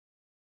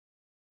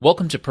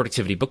Welcome to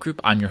Productivity Book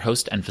Group. I'm your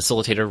host and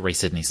facilitator, Ray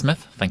Sidney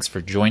Smith. Thanks for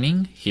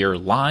joining here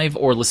live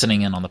or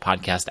listening in on the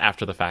podcast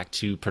after the fact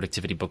to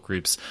Productivity Book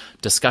Group's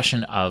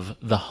discussion of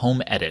The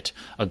Home Edit,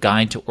 a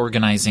guide to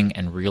organizing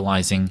and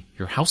realizing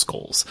your house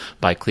goals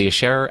by Clea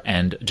Scherer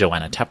and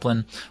Joanna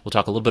Teplin. We'll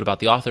talk a little bit about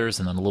the authors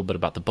and then a little bit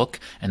about the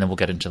book, and then we'll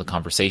get into the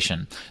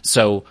conversation.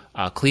 So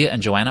Clea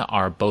and Joanna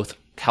are both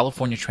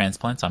California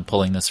transplants. I'm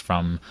pulling this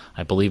from,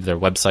 I believe, their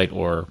website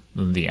or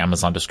the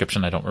Amazon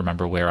description. I don't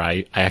remember where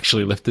I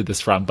actually lifted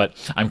this from, but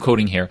I'm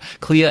quoting here.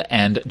 Clea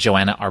and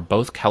Joanna are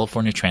both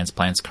California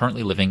transplants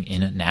currently living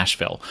in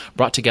Nashville.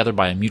 Brought together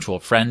by a mutual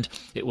friend,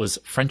 it was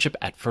friendship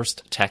at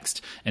first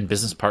text and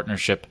business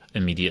partnership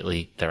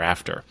immediately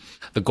thereafter.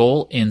 The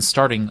goal in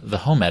starting the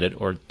Home Edit,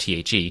 or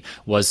THE,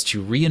 was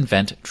to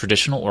reinvent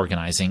traditional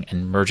organizing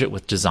and merge it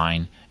with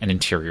design and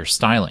interior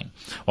styling.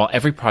 While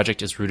every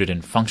project is rooted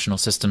in functional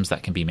systems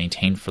that can be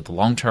maintained for the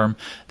long term,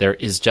 there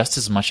is just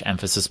as much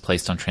emphasis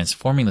placed on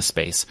transforming the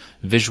space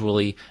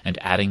visually and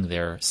adding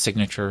their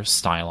signature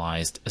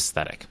stylized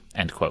aesthetic.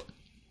 End quote.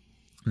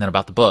 And then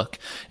about the book,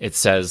 it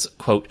says,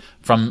 quote,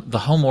 "From the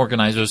home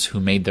organizers who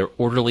made their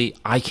orderly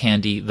eye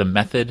candy the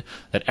method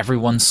that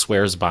everyone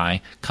swears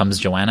by comes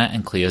Joanna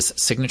and Clea's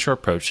signature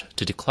approach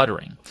to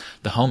decluttering.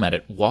 The Home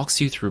Edit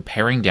walks you through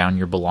paring down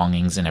your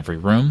belongings in every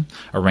room,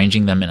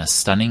 arranging them in a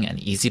stunning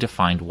and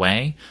easy-to-find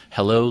way,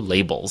 hello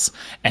labels,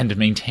 and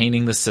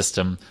maintaining the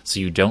system so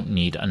you don't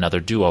need another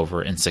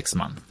do-over in 6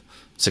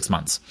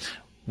 months.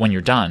 When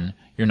you're done,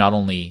 you not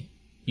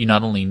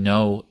only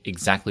know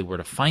exactly where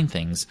to find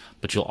things,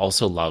 but you'll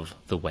also love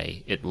the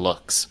way it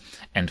looks."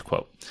 End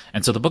quote.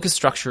 And so the book is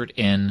structured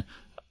in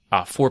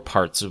 4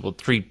 parts, well,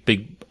 3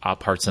 big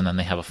parts, and then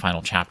they have a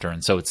final chapter.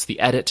 And so it's the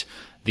edit,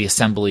 the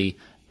assembly,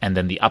 and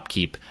then the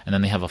upkeep. And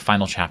then they have a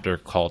final chapter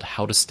called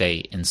How to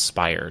Stay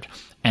Inspired.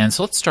 And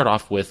so let's start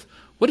off with,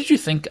 what did you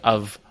think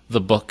of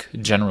the book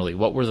generally?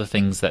 What were the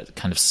things that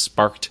kind of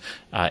sparked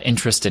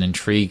interest and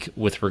intrigue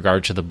with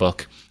regard to the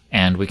book?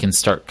 And we can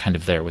start kind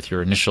of there with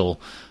your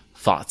initial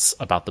thoughts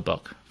about the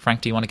book.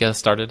 Frank, do you want to get us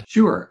started?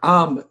 Sure.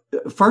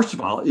 First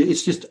of all,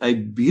 it's just a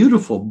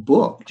beautiful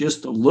book.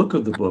 Just the look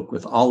of the book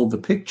with all of the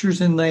pictures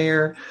in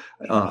there.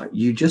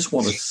 You just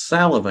want to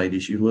salivate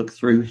as you look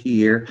through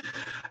here.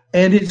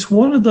 And it's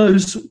one of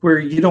those where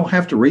you don't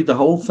have to read the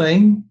whole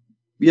thing.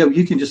 You know,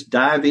 you can just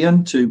dive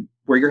into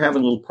where you're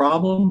having a little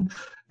problem.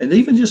 And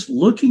even just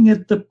looking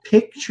at the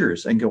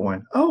pictures and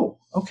going, oh,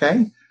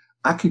 okay,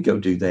 I could go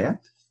do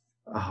that.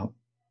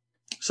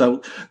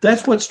 So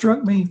that's what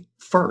struck me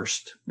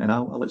first, and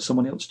I'll let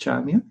someone else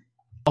chime in.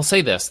 I'll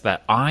say this,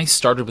 that I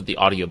started with the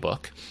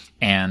audiobook,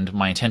 and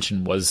my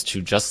intention was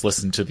to just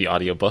listen to the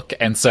audiobook.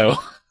 And so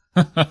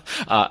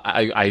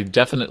I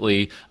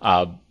definitely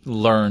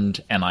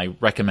learned, and I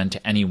recommend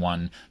to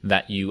anyone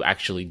that you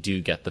actually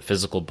do get the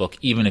physical book,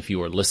 even if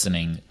you are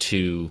listening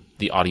to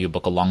the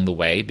audiobook along the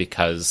way,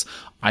 because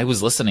I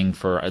was listening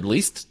for at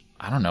least,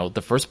 I don't know,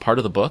 the first part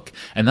of the book,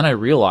 and then I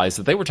realized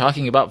that they were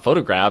talking about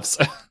photographs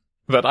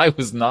that I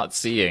was not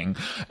seeing.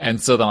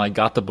 And so then I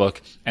got the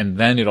book, and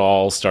then it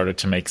all started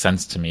to make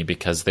sense to me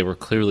because they were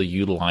clearly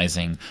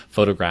utilizing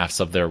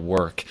photographs of their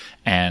work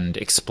and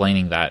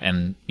explaining that.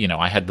 And, you know,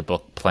 I had the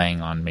book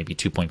playing on maybe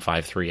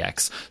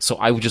 2.53x. So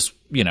I would just,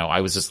 I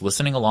was just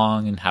listening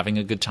along and having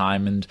a good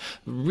time and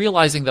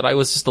realizing that I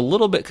was just a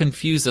little bit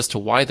confused as to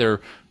why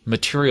their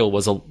material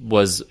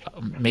was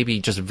maybe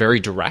just very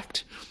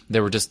direct. They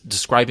were just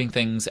describing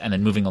things and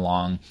then moving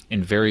along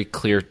in very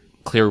clear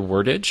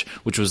wordage,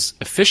 which was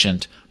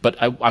efficient, but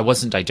I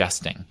wasn't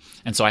digesting.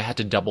 And so I had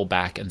to double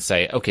back and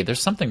say, okay,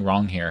 there's something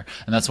wrong here.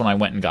 And that's when I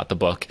went and got the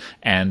book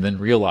and then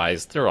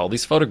realized there are all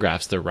these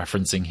photographs they're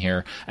referencing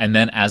here. And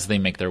then as they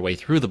make their way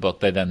through the book,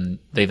 they then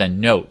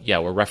note, yeah,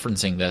 we're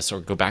referencing this, or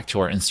go back to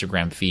our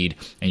Instagram feed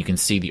and you can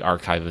see the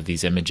archive of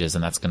these images,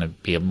 and that's going to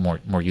be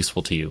more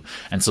useful to you.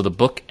 And so the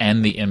book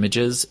and the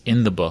images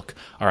in the book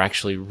are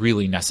actually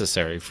really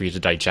necessary for you to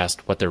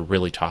digest what they're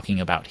really talking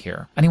about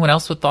here. Anyone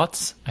else with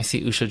thoughts? I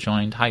see Usha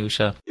joined. Hi,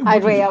 Usha. Hi,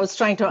 Ray. I was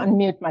trying to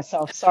unmute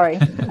myself. Sorry.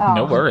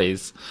 No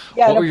worries.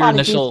 Yeah, what were your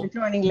initial? For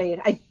joining late.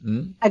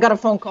 I got a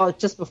phone call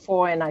just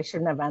before, and I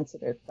shouldn't have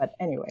answered it. But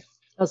anyway,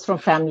 it was from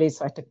family,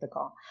 so I took the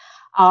call.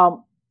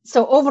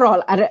 So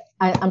overall,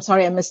 I'm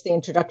sorry I missed the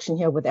introduction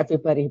here with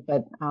everybody,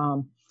 but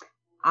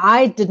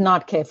I did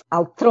not care.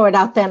 I'll throw it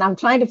out there, and I'm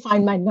trying to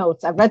find my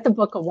notes. I read the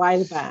book a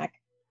while back,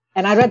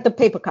 and I read the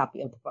paper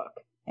copy of the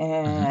book,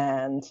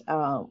 and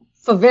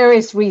for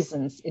various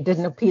reasons, it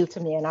didn't appeal to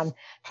me, and I'm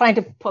trying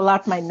to pull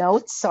out my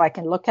notes so I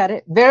can look at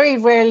it. Very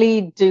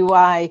rarely do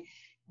I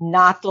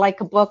not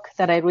like a book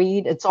that I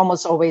read. It's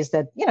almost always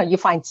that, you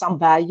find some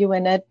value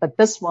in it, but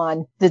this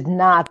one did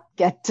not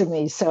get to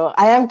me. So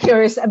I am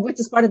curious,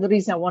 which is part of the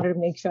reason I wanted to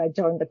make sure I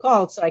joined the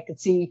call so I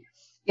could see,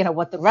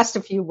 what the rest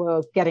of you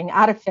were getting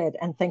out of it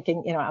and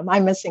thinking, am I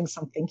missing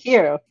something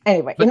here?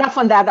 Anyway, enough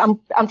on that.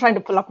 I'm trying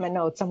to pull up my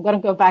notes. I'm going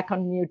to go back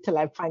on mute till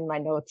I find my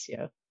notes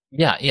here.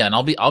 Yeah, and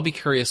I'll be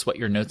curious what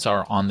your notes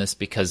are on this,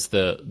 because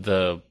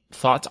the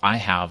thoughts I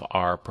have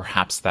are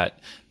perhaps that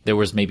there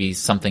was maybe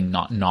something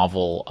not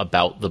novel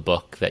about the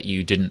book, that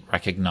you didn't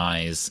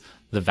recognize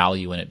the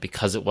value in it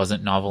because it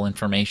wasn't novel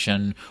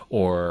information,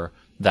 or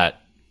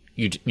that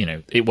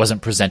it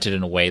wasn't presented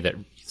in a way that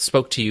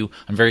spoke to you.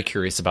 I'm very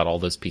curious about all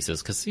those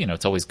pieces, because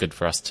it's always good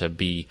for us to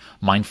be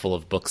mindful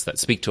of books that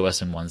speak to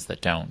us and ones that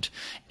don't,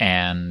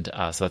 and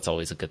so that's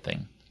always a good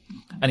thing.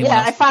 Anyone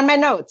else? I found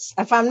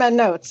my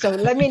notes. So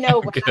let me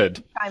know when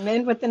Good. I'm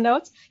in with the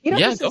notes.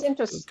 This is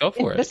interesting. Go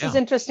for it. This is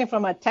interesting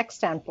from a tech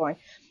standpoint.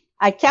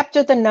 I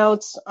captured the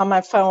notes on my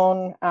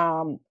phone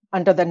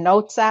under the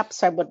Notes app,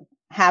 so I would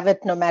have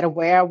it no matter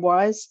where I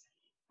was,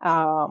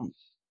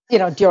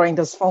 during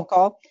this phone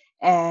call.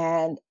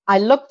 And I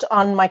looked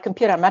on my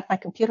computer. I'm at my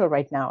computer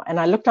right now, and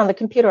I looked on the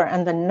computer,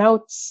 and the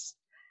notes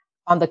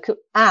on the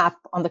app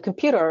on the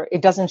computer,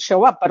 it doesn't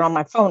show up, but on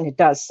my phone it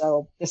does.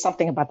 So there's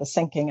something about the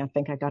syncing. I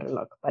think I got to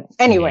look. But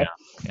anyway,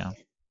 yeah.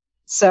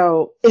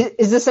 So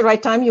is this the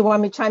right time? You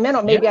want me to chime in,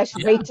 or maybe I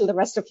should wait till the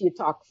rest of you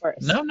talk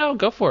first? No,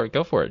 go for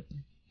it.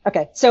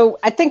 Okay. So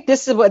I think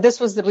this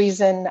was the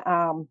reason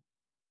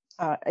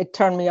it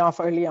turned me off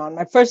early on.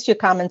 My first few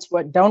comments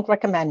were, don't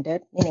recommend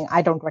it, meaning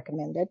I don't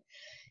recommend it.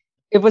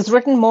 It was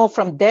written more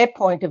from their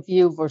point of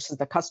view versus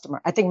the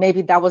customer. I think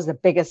maybe that was the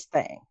biggest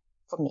thing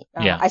for me.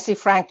 I see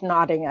Frank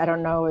nodding. I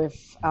don't know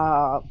if,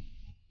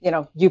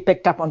 you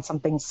picked up on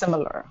something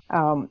similar.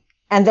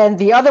 And then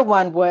the other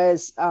one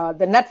was,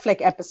 the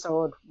Netflix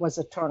episode was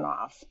a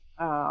turnoff.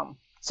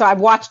 So I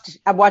watched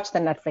the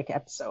Netflix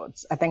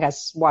episodes. I think I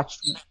watched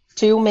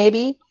 2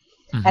 maybe.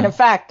 Mm-hmm. And in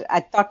fact, I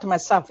thought to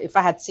myself, if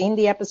I had seen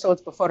the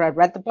episodes before I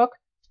read the book,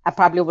 I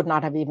probably would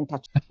not have even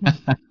touched it.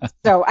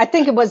 So I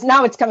think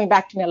now it's coming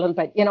back to me a little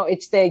bit.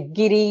 It's the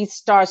giddy,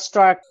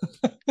 starstruck.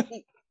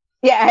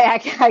 Yeah,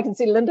 I can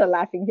see Linda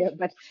laughing here,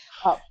 but,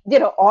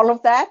 all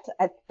of that,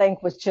 I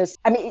think was just,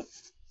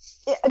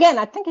 again,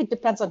 I think it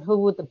depends on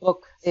who the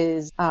book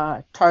is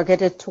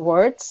targeted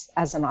towards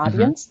as an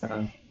audience.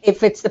 Mm-hmm.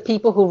 If it's the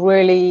people who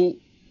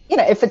really,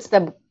 if it's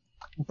the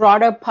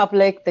broader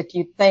public that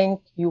you think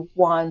you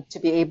want to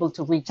be able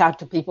to reach out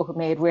to people who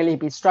may really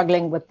be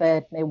struggling with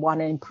it, may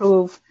want to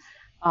improve,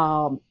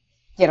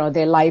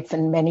 their life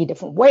in many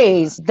different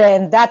ways,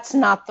 then that's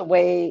not the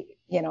way,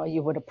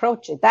 you would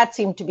approach it. That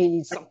seemed to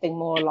be something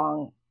more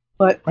along,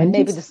 and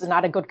maybe this is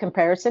not a good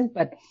comparison,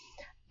 but,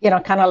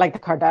 kind of like the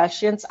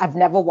Kardashians. I've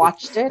never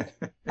watched it.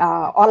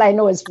 All I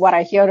know is what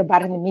I hear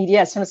about in the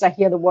media. As soon as I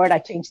hear the word, I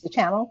change the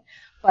channel.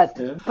 But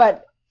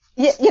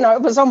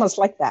it was almost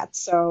like that.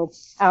 So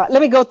let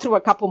me go through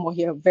a couple more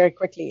here very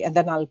quickly, and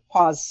then I'll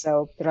pause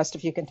so the rest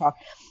of you can talk.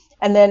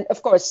 And then,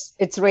 of course,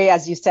 it's Ray,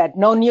 as you said,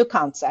 no new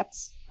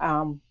concepts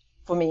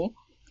for me.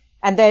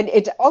 And then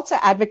it also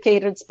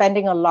advocated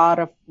spending a lot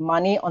of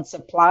money on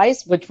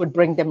supplies, which would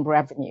bring them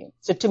revenue.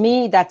 So to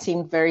me, that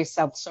seemed very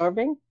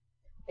self-serving.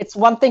 It's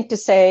one thing to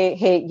say,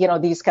 hey,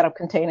 these kind of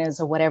containers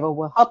or whatever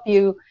will help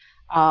you,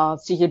 so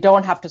you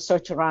don't have to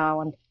search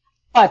around.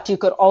 But you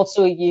could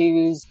also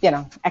use,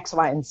 X,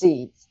 Y, and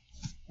Z.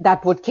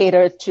 That would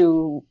cater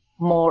to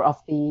more of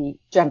the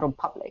general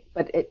public.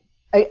 But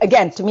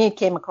again, to me, it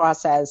came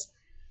across as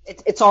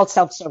it's all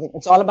self-serving.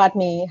 It's all about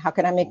me. How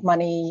can I make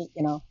money?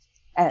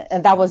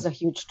 And that was a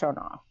huge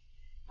turnoff.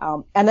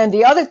 And then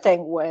the other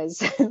thing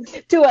was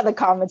 2 other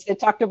comments. They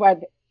talked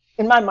about,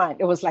 in my mind,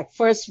 it was like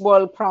first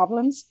world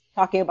problems,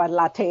 talking about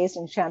lattes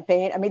and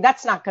champagne.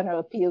 That's not going to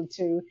appeal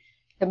to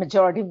the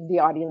majority of the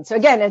audience. So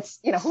again, it's,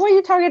 who are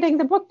you targeting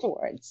the book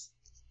towards?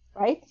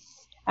 Right.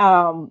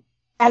 And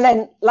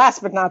then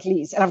last but not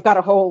least, and I've got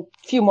a whole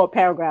few more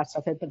paragraphs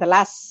of it, but the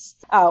last,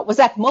 was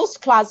that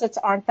most closets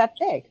aren't that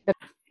big.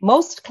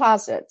 Most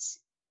closets,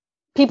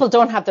 people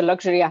don't have the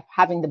luxury of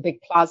having the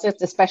big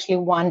closets, especially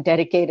one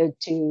dedicated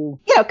to,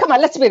 come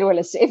on, let's be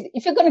realistic.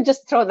 If you're going to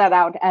just throw that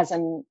out as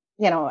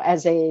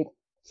as a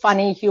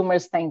funny,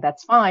 humorous thing,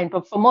 that's fine.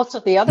 But for most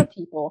of the other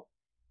people,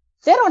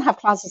 they don't have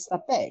closets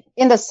that big.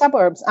 In the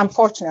suburbs, I'm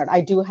fortunate.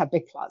 I do have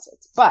big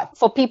closets. But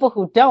for people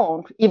who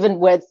don't, even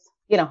with,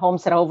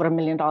 homes that are over $1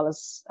 million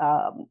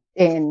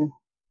in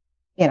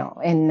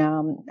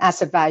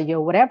asset value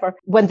or whatever,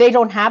 when they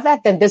don't have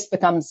that, then this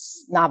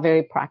becomes not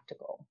very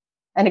practical.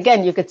 And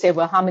again, you could say,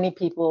 well, how many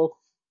people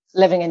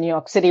living in New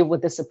York City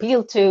would this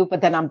appeal to?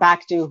 But then I'm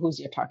back to who's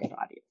your target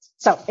audience.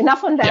 So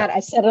enough on that. Yeah. I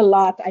said a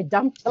lot. I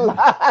dumped a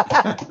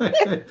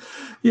lot.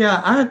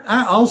 Yeah,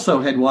 I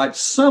also had watched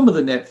some of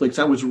the Netflix.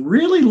 I was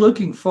really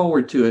looking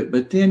forward to it,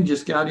 but then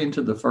just got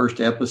into the first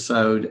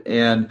episode,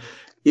 and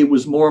it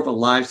was more of a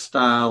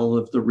lifestyle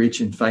of the rich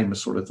and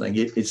famous sort of thing.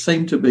 It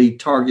seemed to be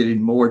targeted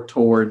more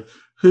toward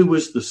who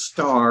was the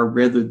star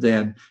rather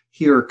than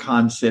here are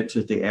concepts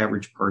that the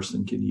average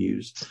person can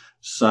use.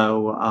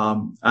 So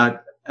I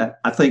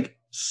think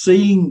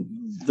seeing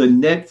the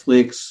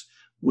Netflix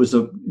was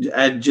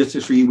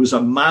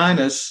a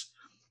minus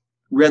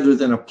rather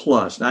than a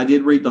plus. Now, I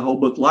did read the whole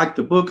book, liked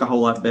the book a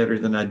whole lot better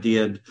than I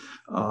did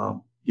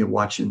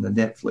watching the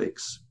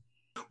Netflix.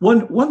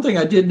 One thing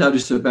I did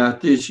notice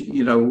about this,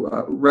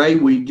 Ray,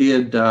 we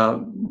did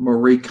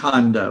Marie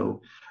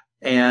Kondo,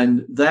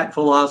 And that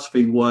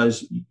philosophy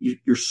was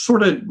you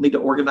sort of need to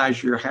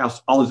organize your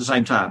house all at the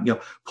same time.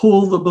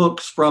 Pull the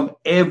books from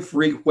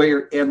everywhere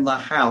in the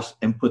house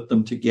and put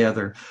them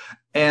together.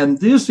 And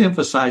this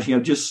emphasized,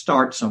 just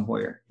start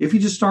somewhere. If you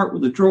just start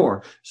with a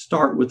drawer,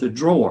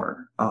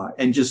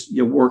 and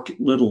just work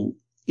little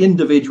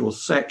individual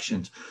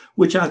sections,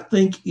 which I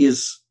think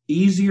is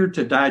easier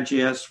to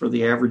digest for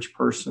the average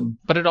person.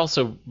 But it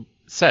also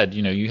said,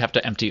 you have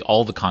to empty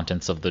all the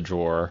contents of the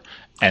drawer,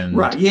 and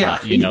right, yeah,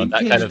 that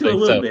kind of thing. A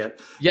little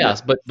bit.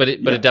 Yes, yeah. but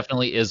it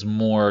definitely is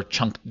more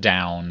chunked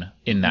down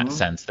in that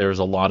sense. There's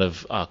a lot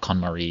of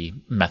KonMari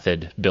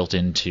method built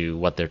into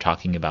what they're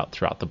talking about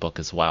throughout the book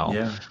as well.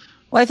 Yeah.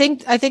 Well, I think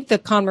the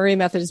KonMari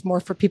method is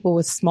more for people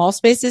with small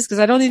spaces, because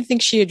I don't even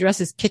think she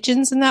addresses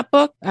kitchens in that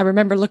book. I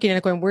remember looking at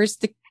it going,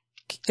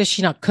 does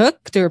she not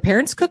cook? Do her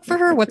parents cook for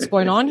her? What's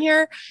going on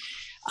here?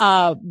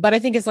 But I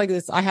think it's like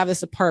this. I have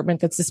this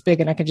apartment that's this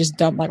big, and I can just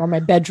dump, or my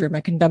bedroom,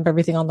 I can dump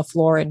everything on the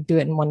floor and do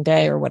it in one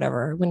day or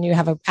whatever. When you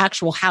have an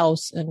actual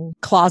house and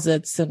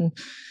closets, and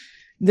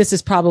this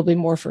is probably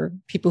more for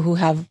people who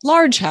have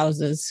large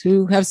houses,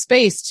 who have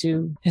space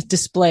to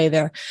display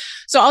there.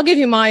 So I'll give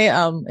you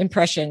my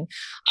impression.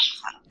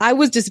 I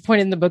was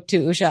disappointed in the book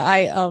too,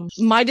 Usha.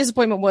 My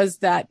disappointment was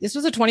that this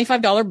was a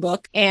 $25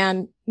 book,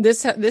 and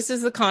this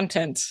is the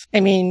content.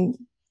 I mean,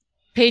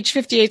 page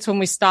 58 is when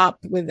we stop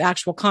with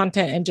actual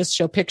content and just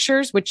show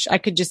pictures, which I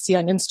could just see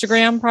on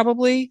Instagram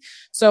probably.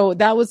 So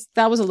that was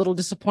a little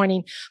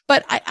disappointing.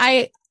 But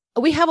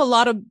we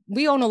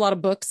own a lot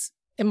of books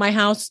in my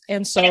house,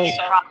 and so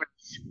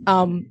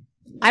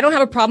I don't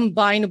have a problem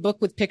buying a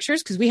book with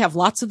pictures because we have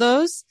lots of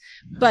those.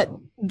 But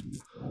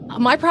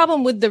my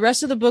problem with the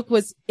rest of the book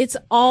was it's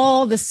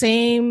all the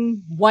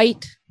same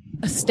white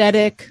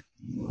aesthetic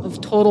of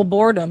total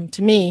boredom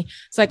to me.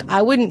 It's like,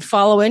 I wouldn't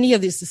follow any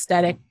of this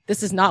aesthetic.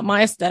 This is not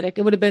my aesthetic.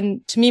 It would have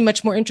been, to me,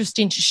 much more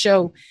interesting to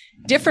show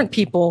different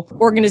people,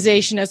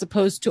 organization, as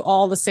opposed to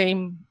all the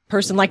same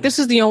person. Like, this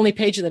was the only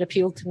page that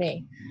appealed to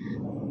me.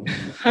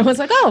 I was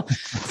like, oh,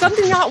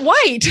 something not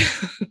white.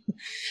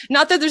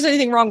 Not that there's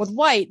anything wrong with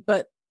white,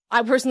 but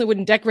I personally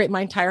wouldn't decorate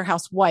my entire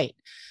house white.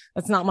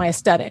 That's not my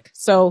aesthetic.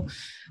 So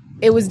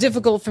it was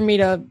difficult for me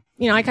to,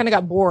 I kind of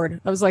got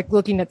bored. I was like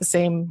looking at the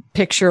same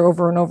picture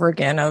over and over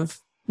again of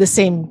the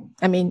same,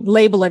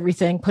 label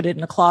everything, put it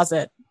in a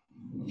closet.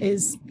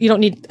 You don't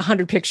need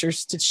 100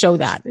 pictures to show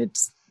that.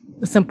 It's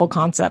a simple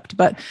concept.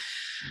 But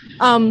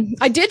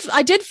I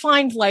did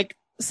find like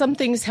some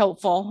things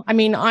helpful.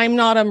 I'm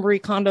not a Marie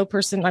Kondo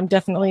person. I'm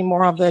definitely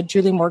more of the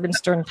Julie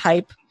Morgenstern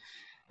type.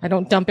 I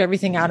don't dump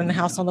everything out in the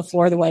house on the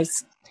floor.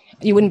 Otherwise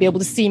you wouldn't be able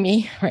to see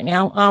me right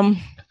now.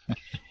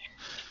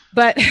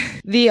 But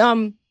the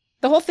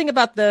whole thing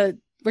about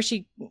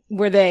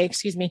where they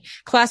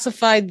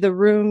classified the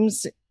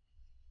rooms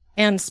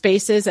and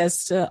spaces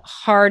as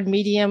hard,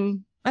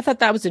 medium. I thought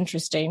that was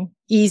interesting.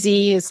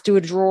 Easy is to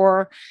a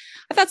drawer.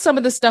 I thought some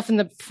of the stuff in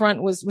the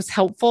front was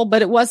helpful,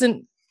 but it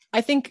wasn't.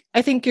 I think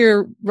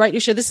you're right,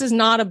 Usha. This is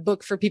not a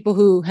book for people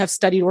who have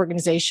studied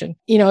organization.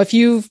 If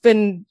you've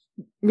been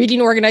reading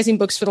organizing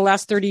books for the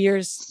last 30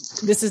 years,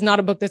 this is not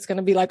a book that's going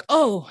to be like,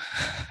 oh,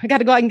 I got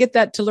to go out and get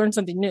that to learn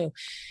something new.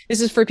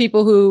 This is for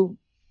people who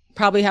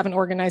probably haven't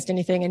organized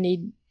anything and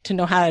need to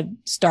know how to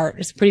start.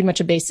 It's pretty much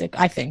a basic,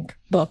 I think,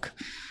 book.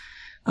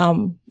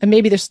 And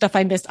maybe there's stuff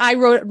I missed. I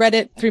read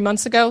it 3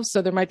 months ago,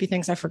 so there might be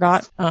things I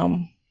forgot.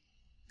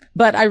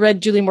 But I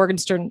read Julie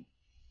Morgenstern,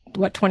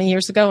 20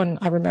 years ago, and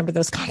I remember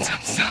those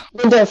concepts.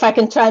 Linda, if I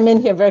can chime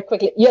in here very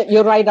quickly.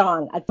 You're right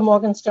on. At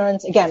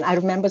Morgenstern's, again, I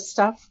remember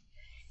stuff.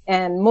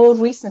 And more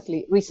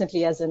recently,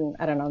 as in,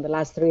 I don't know, the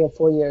last 3 or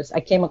 4 years, I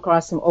came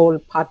across some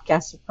old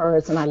podcasts of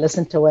hers and I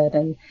listened to it.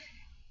 And,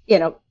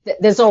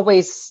 there's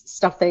always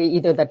stuff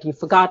that you've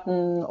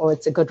forgotten, or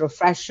it's a good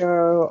refresher,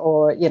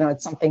 or,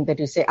 it's something that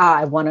you say,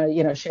 I want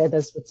to, share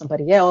this with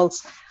somebody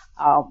else.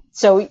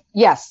 So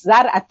yes,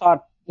 that I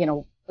thought,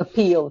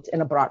 appealed in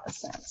a broader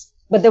sense.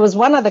 But there was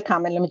one other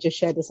comment. Let me just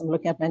share this. I'm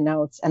looking at my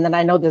notes. And then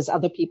I know there's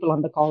other people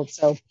on the call.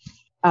 So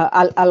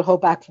I'll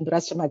hold back from the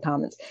rest of my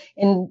comments.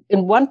 In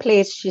one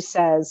place, she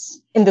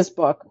says in this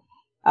book,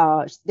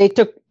 they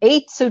took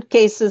 8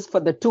 suitcases for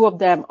the 2 of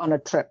them on a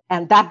trip.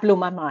 And that blew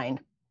my mind.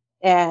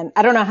 And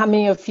I don't know how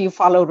many of you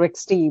follow Rick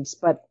Steves,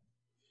 but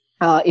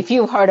if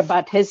you've heard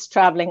about his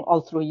traveling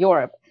all through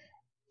Europe,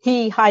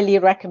 he highly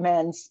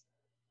recommends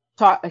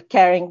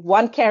carrying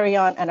 1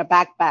 carry-on and a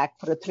backpack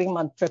for a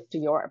 3-month trip to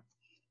Europe.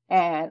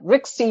 And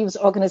Rick Steves'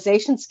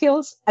 organization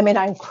skills, are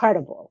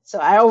incredible. So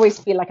I always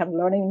feel like I'm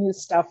learning new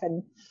stuff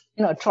and,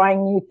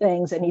 trying new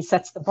things. And he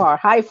sets the bar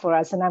high for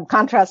us. And I'm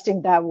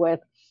contrasting that with,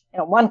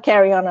 1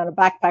 carry-on and a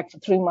backpack for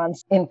 3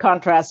 months, in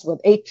contrast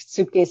with 8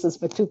 suitcases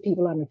for 2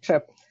 people on a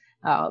trip.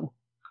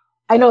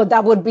 I know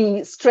that would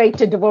be straight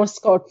to divorce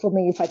court for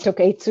me if I took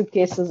 8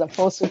 suitcases or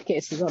 4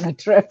 suitcases on a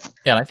trip.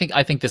 Yeah, and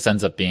I think this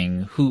ends up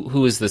being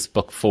who is this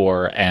book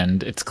for?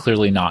 And it's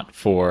clearly not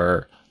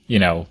for,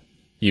 you,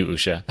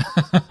 Usha.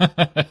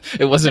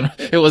 It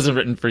wasn't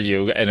written for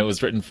you, and it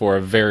was written for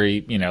a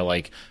very,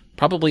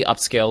 probably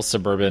upscale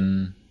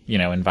suburban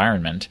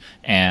environment,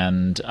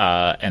 and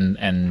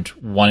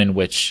one in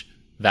which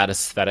that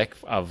aesthetic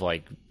of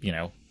like,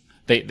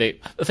 the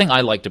thing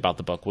I liked about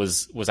the book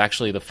was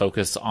actually the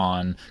focus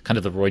on kind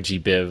of the Roy G.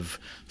 Biv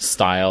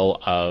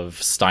style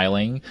of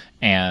styling,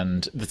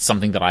 and it's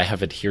something that I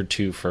have adhered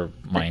to for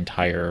my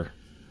entire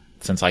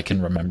since I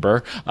can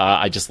remember.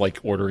 I just like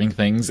ordering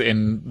things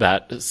in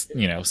that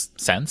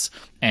sense,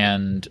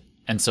 and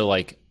so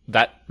like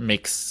that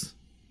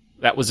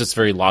was just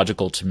very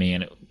logical to me,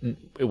 and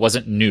it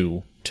wasn't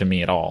new to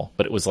me at all,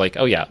 but it was like,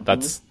 oh yeah,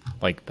 that's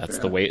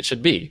the way it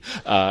should be,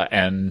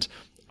 and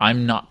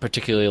I'm not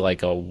particularly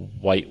like a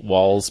white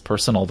walls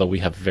person, although we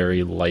have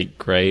very light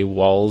gray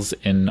walls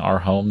in our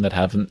home that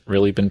haven't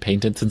really been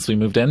painted since we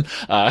moved in.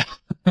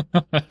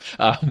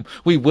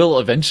 We will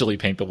eventually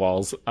paint the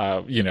walls,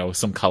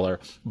 some color,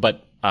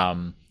 but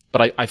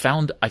I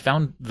found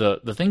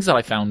the things that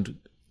I found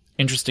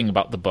interesting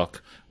about the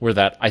book were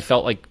that I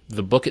felt like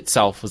the book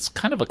itself was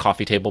kind of a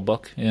coffee table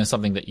book,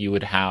 something that you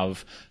would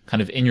have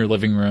kind of in your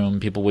living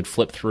room. People would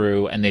flip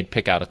through and they'd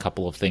pick out a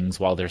couple of things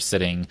while they're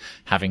sitting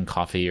having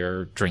coffee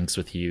or drinks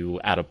with you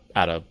at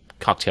a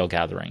cocktail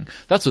gathering.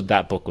 That's what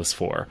that book was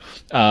for.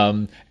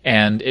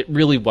 And it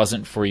really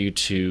wasn't for you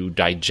to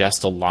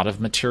digest a lot of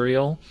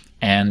material.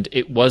 And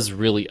it was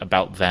really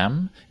about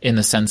them in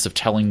the sense of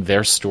telling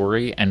their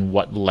story and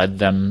what led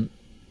them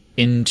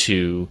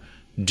into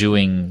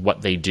doing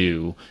what they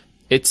do.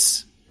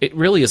 It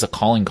really is a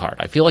calling card.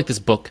 I feel like this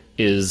book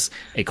is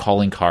a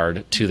calling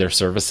card to their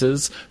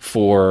services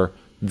for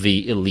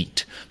the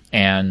elite,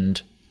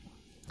 and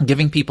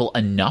giving people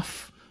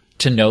enough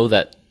to know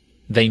that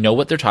they know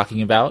what they're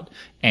talking about,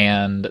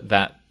 and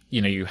that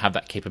you have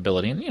that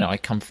capability. And I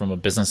come from a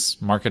business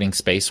marketing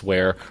space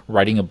where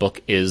writing a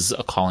book is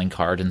a calling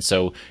card, and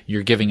so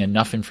you're giving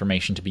enough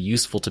information to be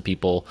useful to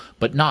people,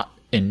 but not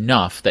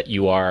enough that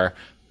you are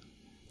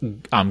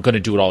going to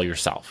do it all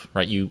yourself,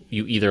 right? You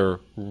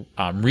either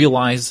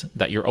realize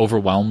that you're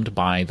overwhelmed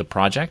by the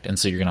project, and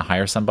so you're going to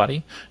hire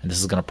somebody, and this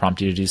is going to prompt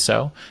you to do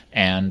so.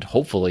 And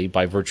hopefully,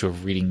 by virtue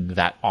of reading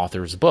that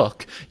author's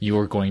book, you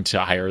are going to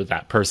hire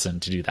that person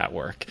to do that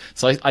work.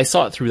 So I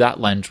saw it through that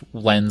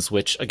lens,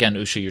 which again,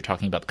 Usha, you're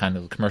talking about kind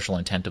of the commercial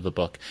intent of the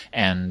book,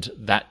 and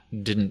that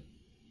didn't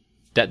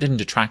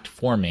detract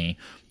for me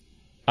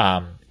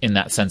in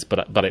that sense,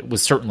 but it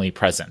was certainly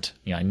present.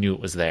 I knew it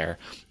was there.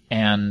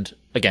 And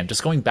again,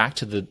 just going back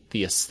to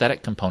the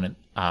aesthetic component,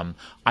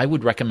 I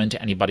would recommend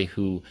to anybody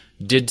who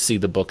did see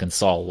the book and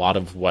saw a lot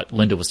of what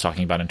Linda was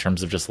talking about in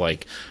terms of just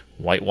like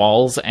white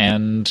walls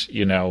and,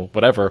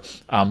 whatever,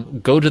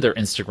 go to their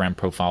Instagram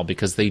profile,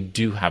 because they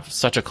do have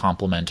such a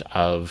complement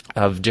of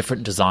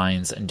different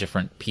designs and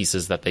different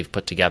pieces that they've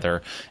put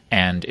together.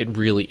 And it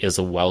really is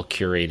a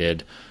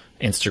well-curated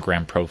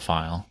Instagram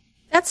profile.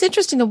 That's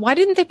interesting. Why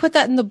didn't they put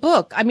that in the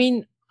book? I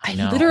mean, I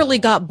literally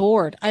got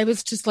bored. I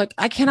was just like,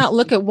 I cannot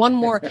look at one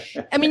more.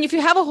 I mean, if you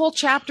have a whole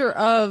chapter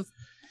of,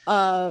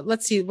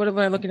 let's see, what am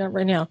I looking at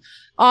right now?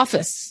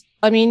 Office.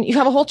 I mean, you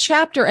have a whole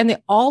chapter and they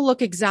all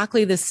look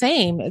exactly the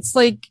same. It's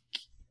like,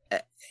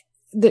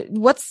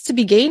 what's to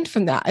be gained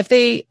from that?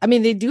 They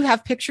do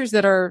have pictures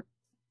that are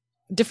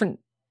different.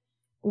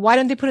 Why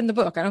didn't they put it in the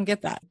book? I don't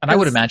get that. And I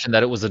would imagine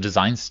that it was a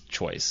design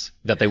choice,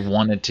 that they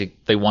wanted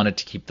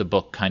to keep the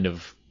book kind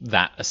of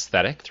that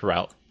aesthetic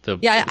throughout.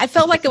 I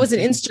felt like it was an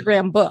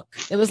Instagram book.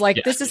 It was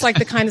like, This is like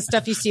the kind of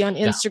stuff you see on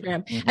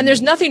Instagram. Yeah. And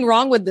there's nothing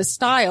wrong with the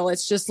style.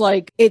 It's just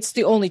like, it's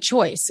the only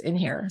choice in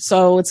here.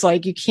 So it's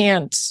like, you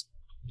can't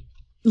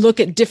look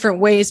at different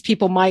ways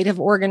people might have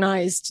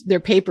organized their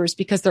papers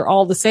because they're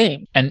all the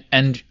same.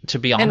 And to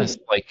be honest,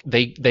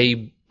 they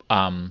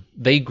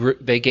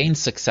gained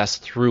success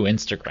through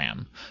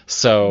Instagram.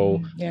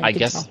 So I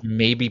guess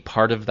maybe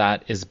part of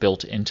that is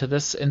built into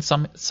this in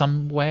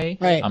some way.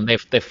 Right. They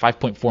have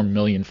 5.4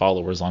 million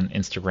followers on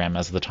Instagram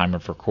as of the time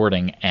of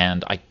recording.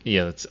 And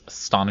it's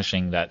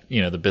astonishing that,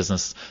 the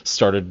business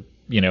started,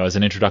 as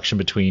an introduction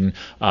between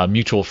a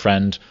mutual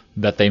friend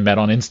that they met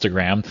on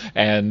Instagram,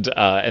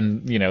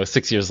 and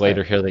 6 years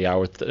later, here they are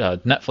with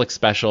Netflix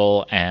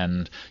special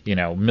and,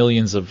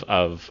 millions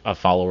of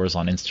followers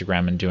on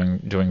Instagram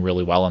and doing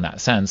really well in that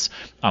sense.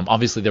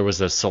 Obviously there was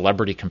a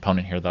celebrity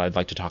component here that I'd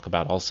like to talk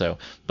about also,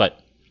 but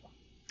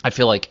I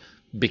feel like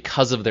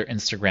because of their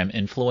Instagram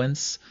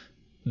influence,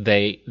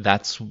 I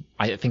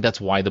think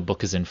that's why the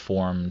book is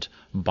informed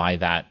by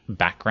that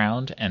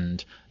background.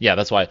 And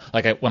that's why,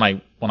 when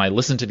I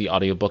listened to the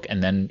audiobook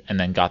and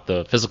then got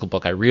the physical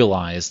book, I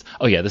realized,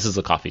 this is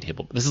a coffee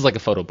table. This is like a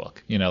photo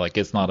book,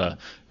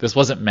 this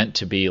wasn't meant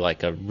to be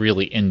like a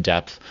really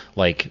in-depth,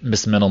 like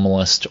Miss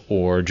Minimalist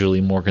or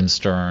Julie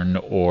Morgenstern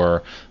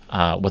or,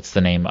 what's the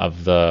name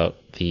of the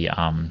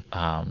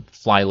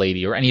Fly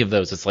Lady or any of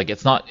those. It's like,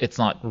 it's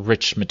not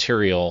rich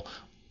material.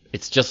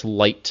 It's just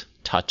light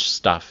touch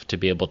stuff to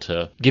be able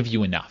to give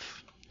you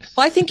enough.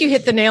 Well, I think you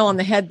hit the nail on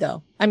the head,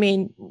 though. I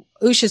mean,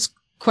 Usha's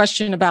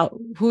question about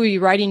who are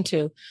you writing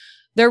to?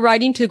 They're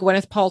writing to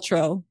Gwyneth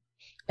Paltrow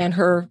and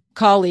her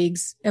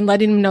colleagues and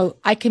letting them know,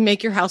 I can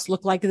make your house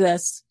look like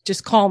this.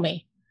 Just call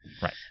me.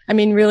 Right. I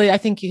mean, really, I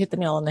think you hit the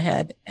nail on the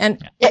head.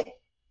 And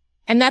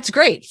And that's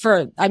great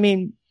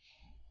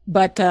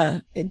but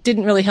it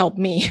didn't really help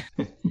me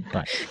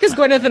because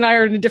Gwyneth and I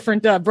are in a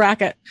different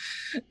bracket.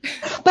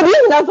 But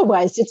even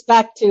otherwise, it's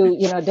back to,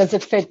 does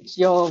it fit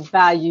your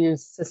value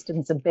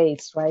systems and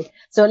base, right?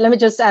 So let me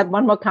just add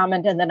one more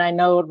comment, and then I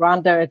know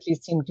Rhonda at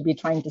least seemed to be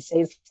trying to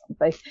say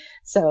something.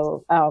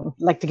 So I'd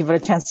like to give her a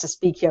chance to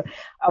speak here.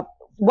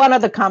 One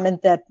other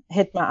comment that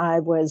hit my eye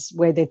was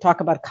where they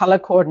talk about color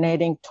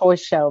coordinating toy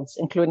shelves,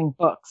 including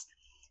books.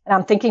 And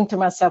I'm thinking to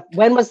myself,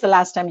 when was the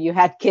last time you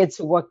had kids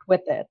who worked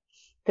with it?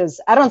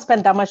 Because I don't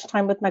spend that much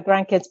time with my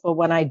grandkids, but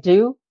when I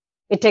do,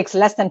 it takes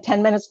less than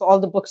 10 minutes for all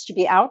the books to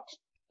be out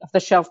of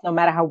the shelf, no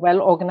matter how well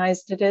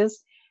organized it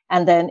is.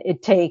 And then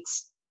it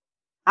takes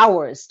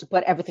hours to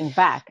put everything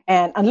back.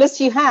 And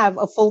unless you have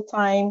a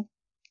full-time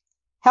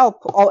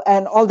help,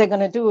 and all they're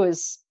going to do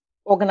is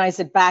organize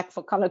it back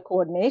for color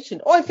coordination,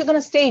 or if you're going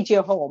to stage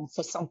your home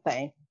for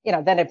something,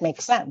 then it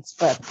makes sense.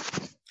 But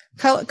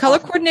color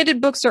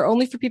coordinated books are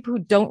only for people who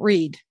don't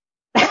read.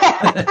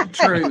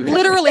 True.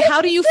 Literally,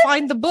 how do you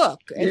find the book?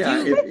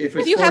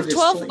 If you have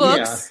 12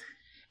 books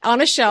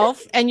on a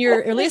shelf and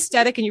you're really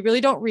aesthetic and you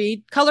really don't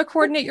read, color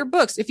coordinate your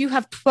books. If you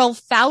have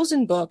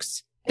 12,000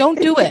 books, don't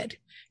do it.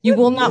 You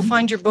will not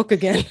find your book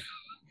again.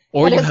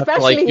 Or and you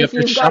have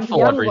to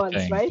shuffle everything,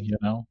 ones, right?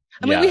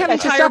 I mean, we have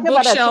entire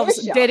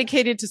bookshelves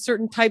dedicated to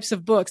certain types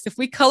of books. If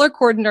we color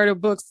coordinate our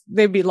books,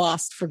 they'd be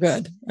lost for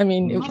good. I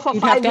mean, you'd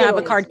have to have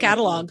a card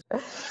catalog.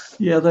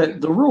 Yeah,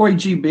 the Roy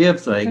G. Biv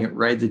thing,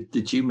 Ray,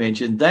 that you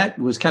mentioned, that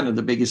was kind of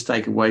the biggest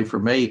takeaway for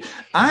me.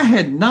 I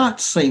had not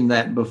seen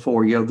that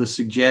before, the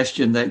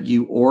suggestion that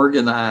you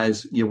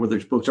organize, whether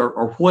it's books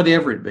or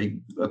whatever it be,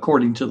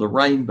 according to the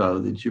rainbow,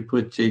 that you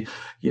put the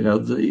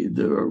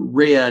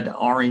red,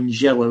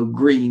 orange, yellow,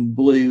 green,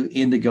 blue,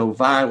 indigo,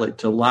 violet,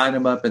 to line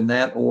them up in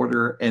that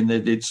order, and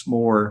that it's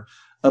more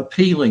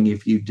appealing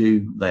if you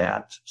do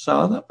that. So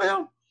I thought,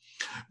 well,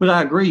 but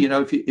I agree,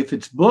 if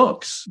it's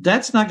books,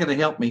 that's not going to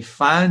help me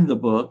find the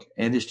book,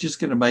 and it's just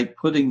going to make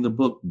putting the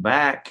book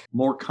back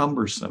more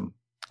cumbersome.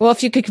 Well,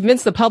 if you could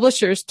convince the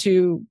publishers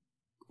to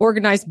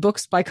organize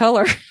books by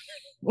color,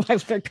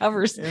 like their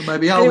covers,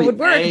 maybe it would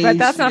work, A's, but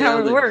that's not how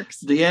it works.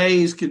 The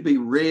A's could be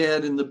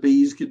red and the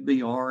B's could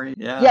be orange.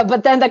 Yeah,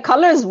 but then the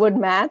colors would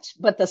match,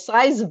 but the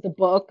size of the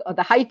book or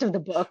the height of the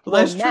book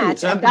would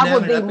match, and that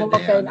would be more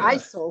of an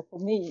ISO for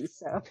me.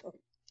 So.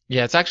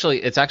 Yeah, it's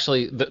actually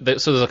so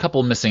there's a couple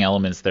of missing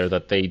elements there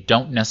that they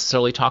don't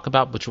necessarily talk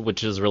about,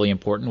 which is really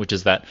important, which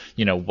is that,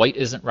 white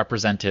isn't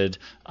represented.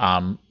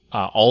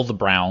 All the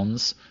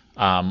browns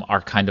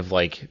are kind of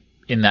like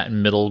in that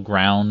middle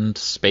ground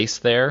space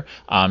there.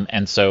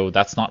 And so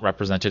that's not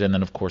represented. And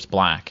then, of course,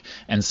 black.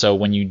 And so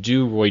when you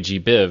do Roy G.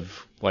 Biv,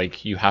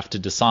 you have to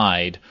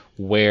decide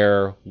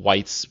where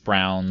whites,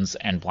 browns,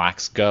 and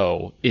blacks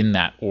go in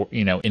that,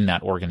 in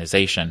that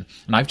organization.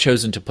 And I've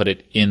chosen to put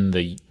it in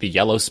the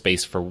yellow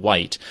space for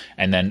white,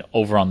 and then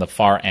over on the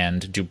far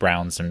end do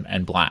browns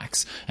and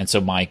blacks. And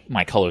so my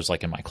colors,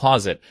 like in my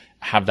closet,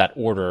 have that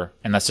order,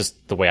 and that's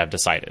just the way I've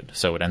decided.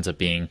 So it ends up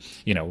being,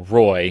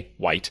 Roy,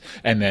 white,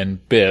 and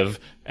then Biv,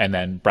 and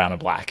then brown and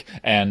black.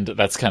 And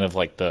that's kind of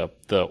like the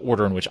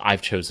order in which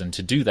I've chosen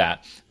to do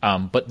that.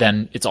 But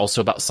then it's also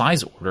about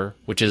size order,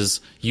 which is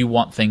you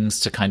want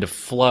things to kind of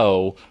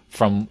flow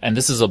from, and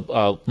this is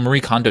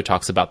Marie Kondo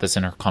talks about this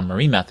in her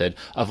KonMari method,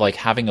 of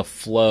having a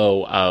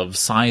flow of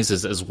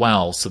sizes as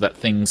well, so that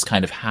things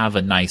kind of have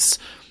a nice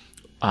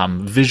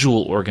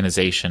visual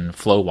organization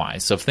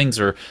flow-wise. So if things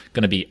are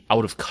going to be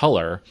out of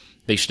color,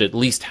 they should at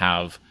least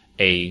have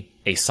a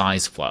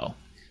size flow.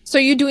 So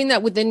are you doing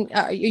that within,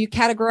 are you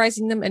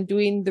categorizing them and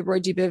doing the Roy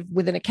G. Biv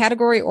within a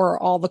category, or are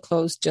all the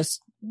clothes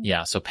just?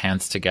 Yeah, so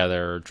pants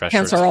together, dress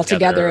pants shirts are all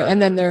together,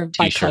 and then they're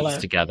by T-shirts color.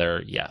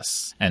 Together,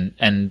 yes. And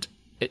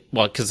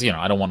because,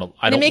 I don't want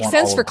to, it makes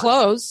sense for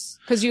clothes,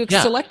 because you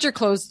select your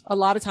clothes a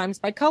lot of times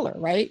by color,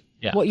 right?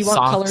 Yeah. What you want,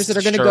 socks, colors that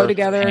are going to go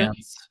together.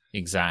 Pants.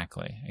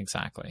 Exactly.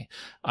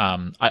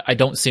 I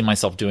don't see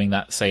myself doing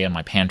that, say, in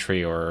my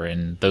pantry or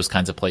in those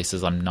kinds of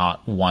places. I'm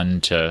not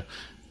one to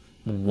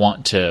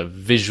want to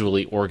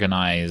visually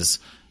organize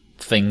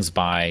things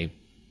by,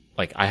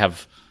 I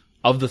have,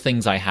 of the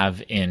things I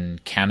have in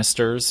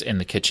canisters in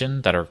the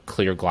kitchen that are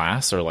clear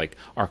glass, or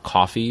our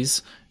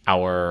coffees,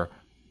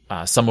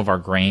 some of our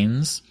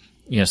grains,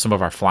 some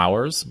of our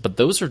flours, but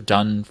those are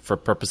done for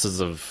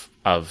purposes of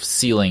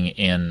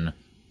sealing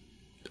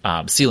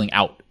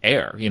out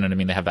air. You know what I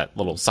mean? They have that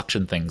little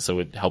suction thing, so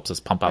it helps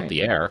us pump out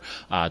the air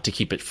to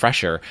keep it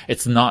fresher.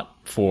 It's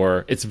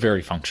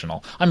very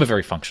functional. I'm a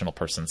very functional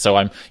person, so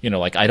I'm,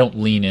 I don't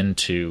lean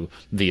into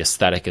the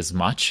aesthetic as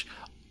much,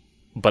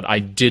 but I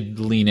did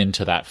lean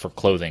into that for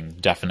clothing,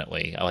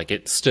 definitely.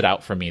 It stood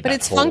out for me. But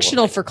it's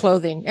functional for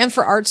clothing and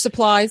for art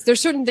supplies. There's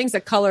certain things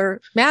that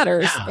color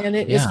matters, and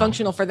it is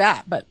functional for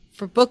that. But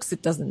for books,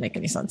 it doesn't make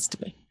any sense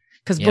to me,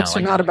 because books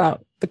are not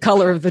about the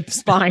color of the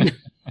spine.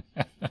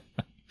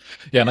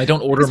 Yeah, and I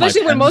don't order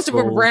especially when most of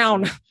them are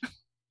brown.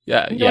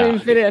 Yeah, don't even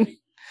fit in.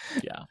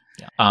 Yeah.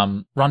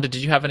 Rhonda, did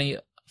you have any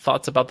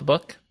thoughts about the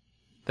book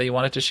that you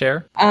wanted to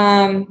share?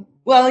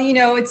 Well,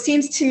 it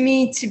seems to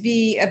me to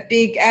be a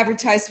big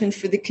advertisement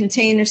for the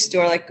Container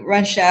Store, like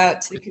rush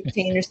out to the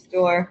Container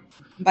Store,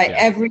 buy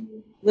every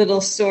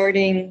little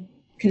sorting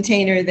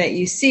container that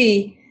you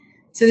see.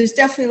 So there's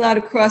definitely a lot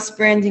of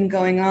cross-branding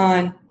going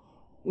on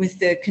with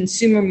the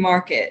consumer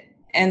market.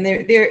 And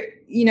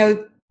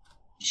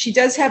she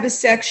does have a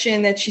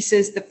section that she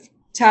says the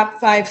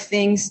top 5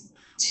 things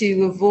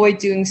to avoid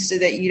doing so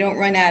that you don't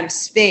run out of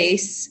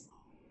space.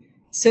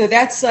 So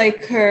that's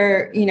like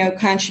her,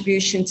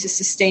 contribution to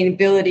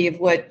sustainability of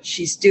what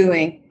she's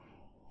doing.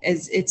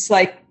 It's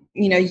like,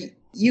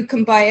 you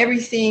can buy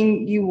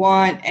everything you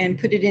want and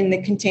put it in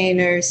the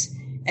containers,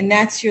 and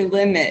that's your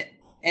limit.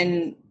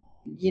 And,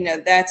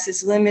 that's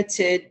as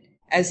limited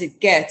as it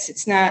gets.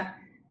 It's not,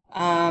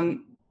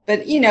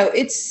 but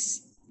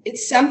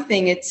it's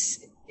something, it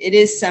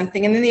is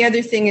something. And then the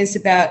other thing is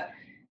about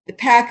the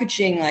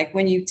packaging. Like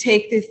when you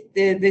take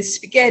the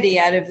spaghetti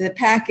out of the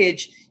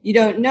package, you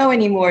don't know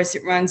anymore, is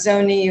it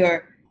Ronzoni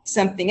or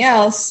something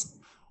else?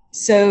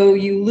 So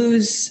you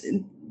lose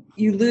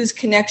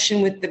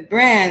connection with the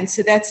brand.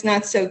 So that's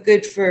not so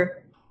good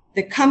for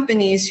the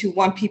companies who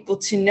want people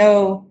to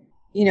know,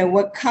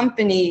 what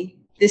company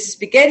this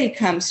spaghetti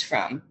comes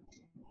from.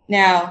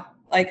 Now,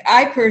 like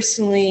I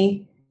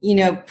personally,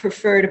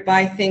 prefer to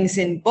buy things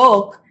in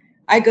bulk.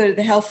 I go to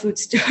the health food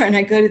store and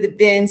I go to the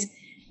bins,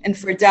 and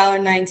for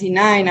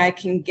 $1.99, I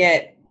can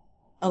get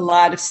a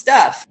lot of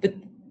stuff. But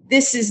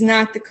this is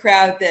not the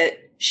crowd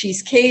that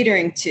she's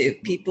catering to,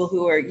 people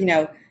who are,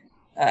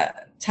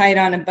 tight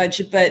on a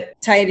budget, but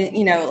tight,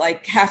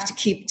 like have to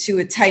keep to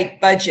a tight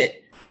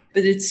budget.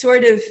 But it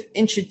sort of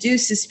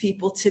introduces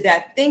people to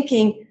that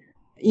thinking,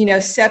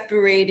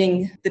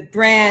 separating the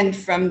brand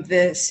from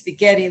the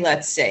spaghetti,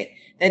 let's say,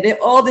 that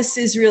all this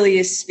is really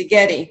is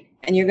spaghetti,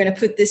 and you're going to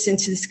put this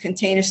into this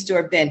Container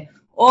Store bin.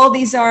 All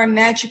these are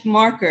magic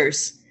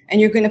markers, and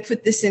you're going to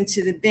put this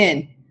into the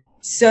bin.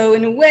 So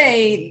in a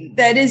way,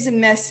 that is a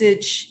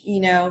message,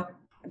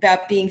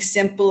 about being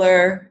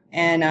simpler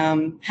and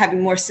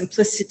having more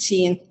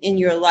simplicity in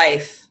your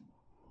life.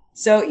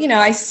 So,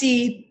 I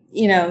see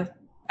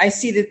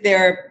that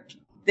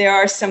there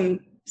are some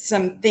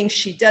things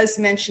she does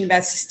mention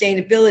about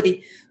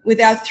sustainability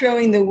without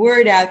throwing the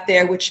word out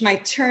there, which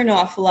might turn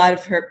off a lot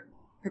of her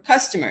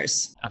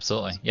customers.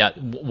 Absolutely. Yeah.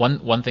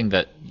 One thing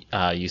that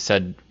you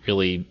said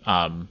really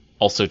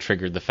also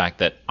triggered the fact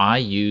that I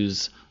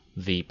use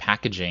the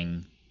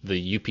packaging,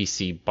 the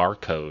UPC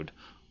barcode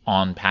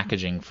on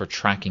packaging for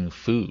tracking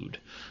food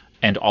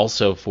and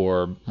also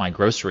for my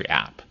grocery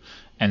app.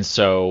 And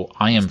so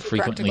I am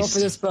frequently for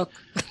this book.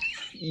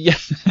 Yeah.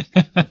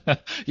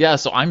 Yeah,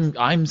 so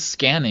I'm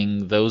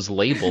scanning those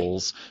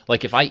labels.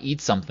 Like if I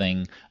eat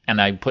something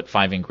and I put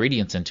 5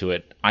 ingredients into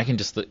it, I can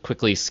just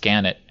quickly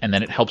scan it, and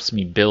then it helps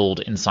me build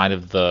inside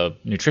of the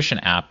nutrition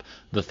app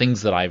the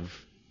things that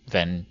I've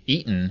then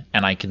eaten,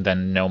 and I can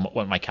then know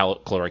what my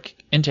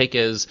caloric intake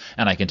is,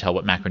 and I can tell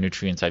what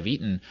macronutrients I've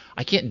eaten.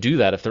 I can't do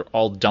that if they're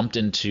all dumped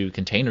into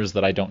containers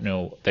that I don't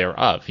know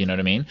thereof, you know what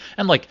I mean?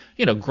 And like,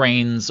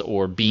 grains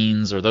or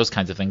beans or those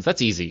kinds of things,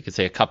 that's easy. You could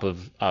say a cup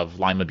of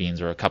lima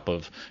beans or a cup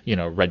of,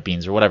 red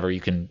beans or whatever.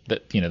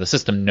 The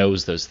system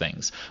knows those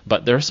things.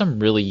 But there are some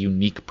really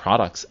unique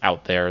products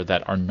out there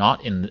that are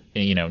not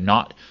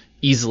not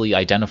easily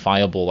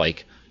identifiable.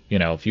 Like,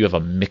 if you have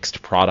a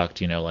mixed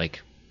product,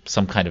 like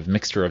some kind of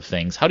mixture of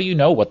things, how do you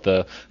know what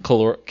the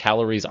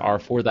calories are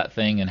for that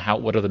thing and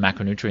what are the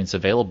macronutrients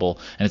available?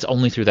 And it's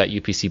only through that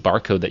UPC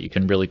barcode that you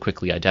can really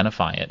quickly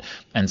identify it.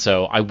 And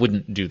so I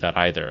wouldn't do that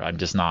either.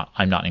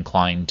 I'm not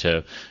inclined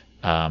to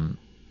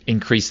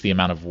increase the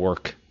amount of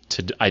work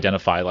to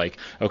identify, like,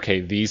 okay,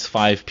 these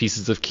 5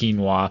 pieces of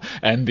quinoa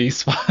and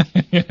these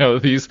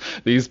 5,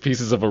 these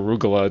pieces of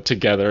arugula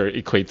together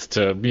equates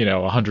to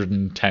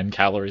 110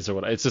 calories or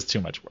whatever. It's just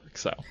too much work.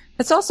 So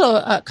it's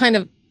also kind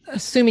of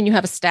assuming you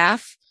have a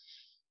staff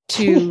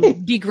to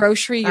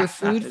degrocery your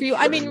food for you.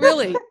 I mean,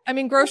 really,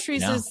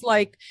 groceries is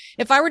like,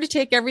 if I were to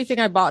take everything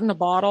I bought in a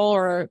bottle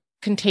or a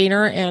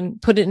container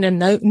and put it in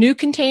a new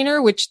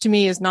container, which to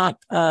me is not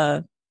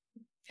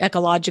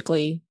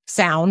ecologically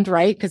sound,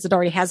 right? Because it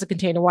already has a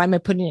container. Why am I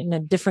putting it in a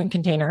different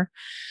container?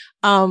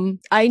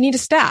 I need a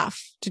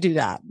staff to do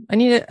that. I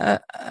need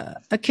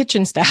a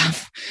kitchen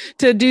staff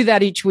to do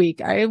that each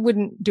week. I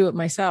wouldn't do it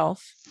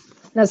myself.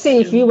 Now, see,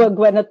 if you were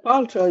Gwyneth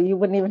Paltrow, you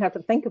wouldn't even have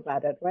to think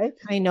about it, right?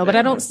 I know, but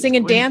I don't sing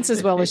and dance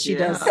as well as she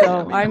does,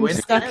 so I'm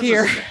stuck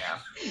here.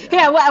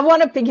 Yeah, well, I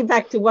want to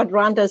piggyback to what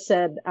Rhonda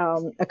said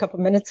a couple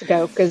minutes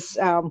ago, because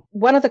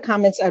one of the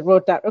comments I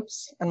wrote down,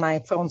 and my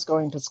phone's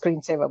going to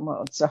screensaver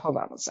mode, so hold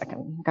on a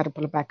second. Got to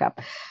pull it back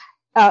up.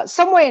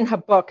 Somewhere in her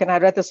book, and I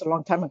read this a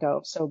long time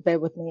ago, so bear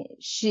with me,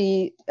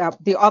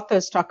 the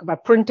authors talk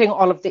about printing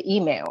all of the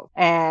email.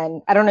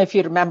 And I don't know if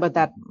you remember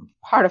that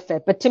part of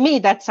it, but to me,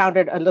 that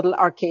sounded a little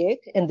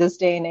archaic in this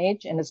day and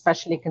age, and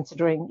especially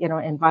considering,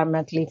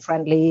 environmentally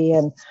friendly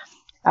and,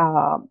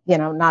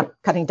 not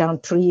cutting down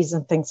trees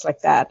and things like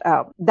that.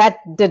 That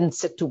didn't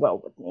sit too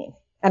well with me.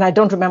 And I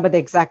don't remember the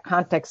exact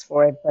context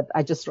for it, but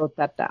I just wrote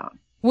that down.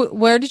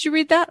 Where did you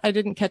read that? I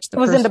didn't catch the It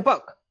was in the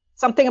book.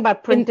 something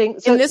about printing.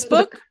 In this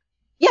book?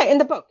 Yeah, in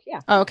the book.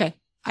 Yeah. Oh, okay.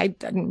 I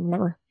didn't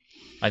remember.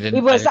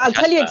 I'll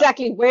tell you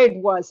exactly where it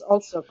was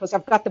also, because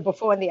I've got the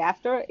before and the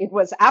after. It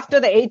was after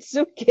the 8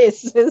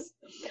 suitcases,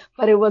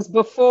 but it was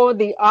before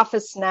the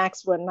office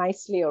snacks were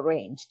nicely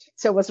arranged.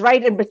 So it was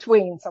right in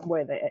between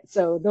somewhere there.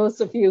 So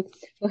those of you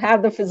who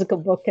have the physical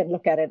book can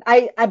look at it.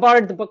 I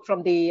borrowed the book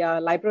from the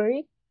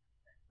library.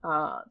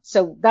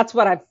 So that's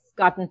what I've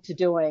gotten to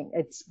doing.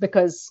 It's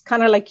because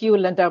kind of like you,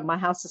 Linda, my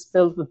house is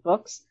filled with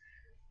books.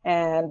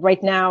 And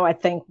right now, I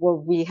think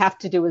what we have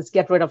to do is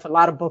get rid of a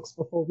lot of books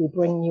before we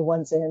bring new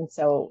ones in.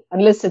 So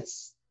unless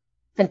it's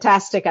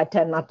fantastic, I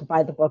tend not to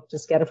buy the book,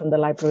 just get it from the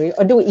library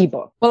or do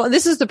ebook. Well,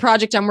 this is the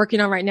project I'm working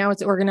on right now.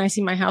 It's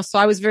organizing my house. So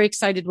I was very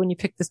excited when you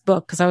picked this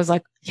book because I was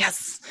like,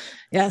 yes.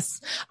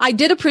 I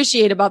did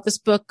appreciate about this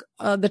book,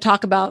 the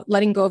talk about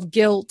letting go of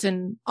guilt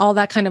and all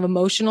that kind of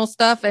emotional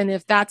stuff. And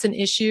if that's an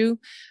issue,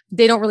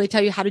 they don't really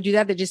tell you how to do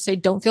that. They just say,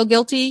 don't feel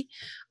guilty.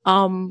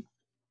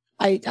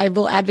 I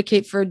will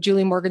advocate for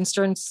Julie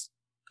Morgenstern's,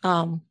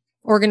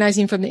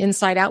 Organizing from the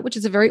Inside Out, which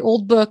is a very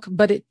old book,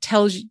 but it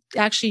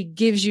actually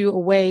gives you a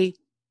way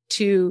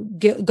to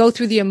go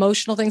through the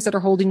emotional things that are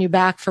holding you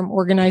back from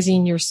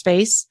organizing your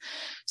space.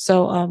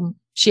 So,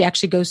 she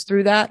actually goes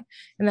through that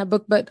in that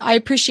book, but I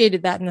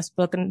appreciated that in this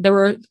book. And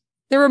there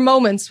were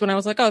moments when I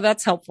was like, oh,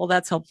 that's helpful.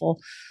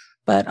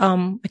 But,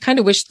 I kind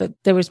of wish that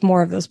there was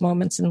more of those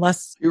moments and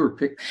less.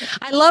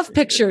 I love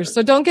pictures.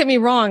 So don't get me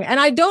wrong. And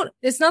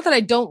it's not that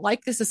I don't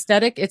like this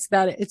aesthetic. It's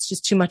that it's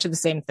just too much of the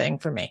same thing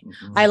for me.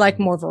 Mm-hmm. I like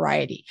more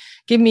variety.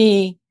 Give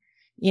me,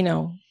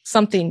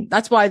 something.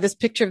 That's why this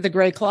picture of the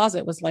gray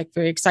closet was like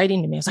very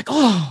exciting to me. I was like,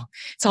 oh,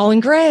 it's all in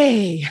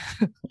gray.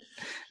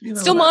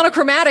 Still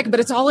monochromatic, but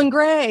it's all in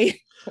gray.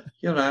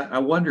 I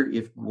wonder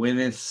if when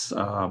it's,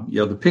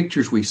 the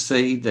pictures we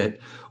see that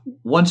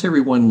once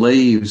everyone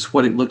leaves,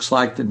 what it looks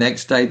like the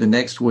next day, the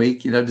next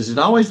week, does it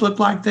always look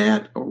like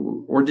that?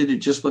 Or did it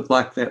just look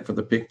like that for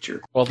the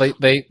picture? Well,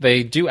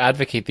 they do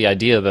advocate the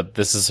idea that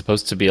this is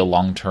supposed to be a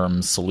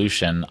long-term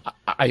solution.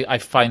 I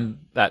find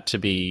that to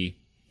be,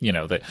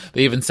 they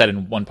even said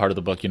in one part of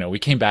the book, we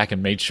came back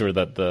and made sure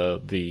that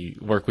the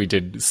work we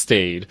did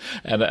stayed.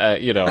 And,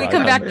 we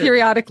come back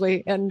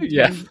periodically and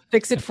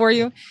fix it for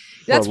you.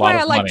 That's why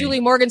I like Julie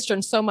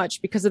Morgenstern so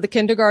much, because of the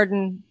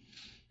kindergarten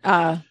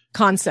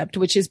concept,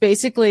 which is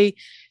basically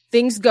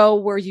things go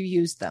where you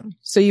use them.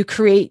 So you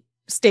create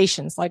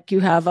stations, like you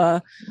have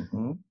a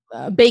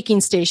baking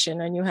station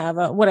and you have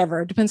a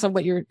whatever. It depends on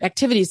what your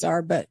activities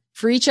are. But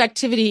for each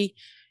activity,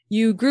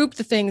 you group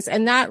the things.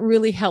 And that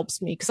really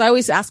helps me, because I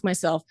always ask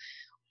myself,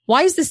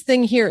 why is this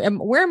thing here? And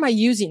where am I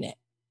using it?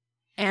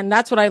 And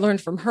that's what I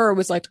learned from her,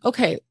 was like,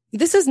 okay,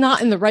 this is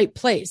not in the right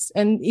place.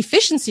 And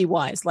efficiency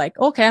wise, like,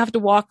 okay, I have to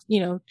walk,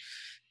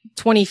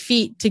 20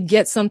 feet to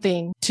get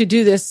something to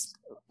do this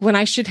when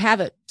I should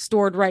have it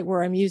stored right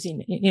where I'm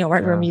using it,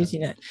 where I'm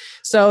using it.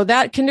 So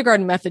that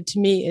kindergarten method to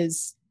me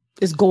is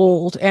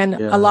gold. And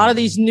a lot of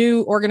these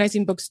new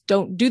organizing books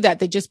don't do that.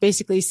 They just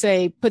basically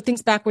say, put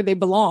things back where they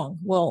belong.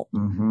 Well,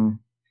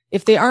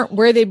 if they aren't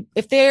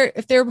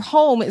if their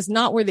home is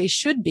not where they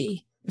should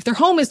be, if their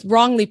home is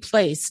wrongly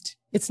placed,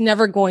 it's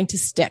never going to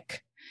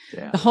stick.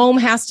 Yeah. The home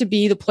has to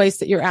be the place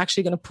that you're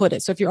actually going to put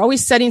it. So if you're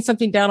always setting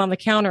something down on the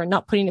counter and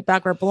not putting it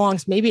back where it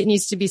belongs, maybe it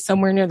needs to be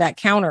somewhere near that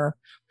counter.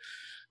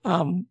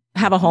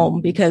 Have a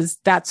home, because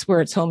that's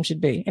where its home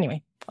should be.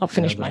 Anyway, I'll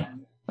finish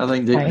I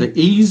think the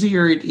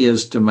easier it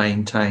is to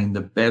maintain,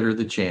 the better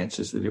the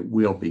chances that it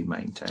will be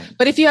maintained.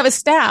 But if you have a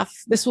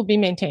staff, this will be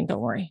maintained. Don't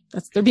worry.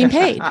 They're being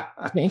paid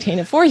to maintain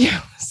it for you.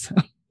 So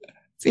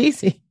it's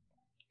easy.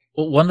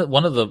 Well,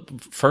 one of the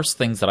first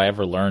things that I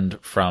ever learned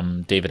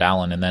from David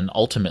Allen, and then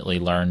ultimately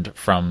learned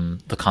from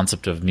the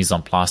concept of mise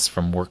en place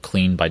from Work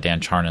Clean by Dan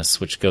Charnas,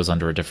 which goes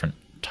under a different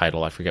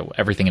title, I forget,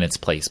 Everything in Its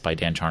Place by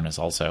Dan Charnas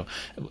also,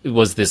 it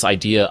was this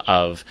idea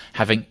of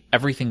having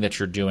everything that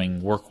you're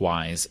doing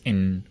work-wise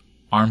in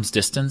arm's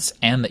distance,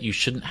 and that you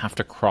shouldn't have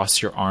to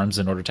cross your arms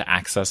in order to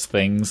access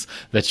things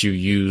that you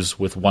use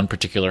with one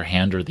particular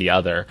hand or the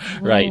other,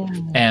 right?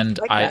 And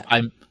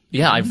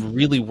I've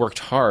really worked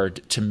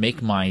hard to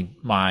make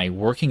my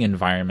working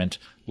environment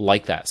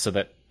like that, so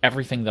that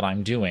everything that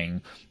I'm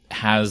doing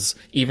has,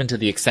 even to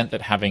the extent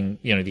that having,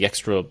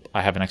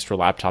 I have an extra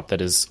laptop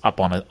that is up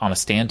on a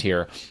stand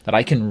here, that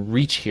I can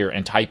reach here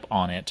and type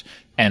on it.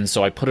 And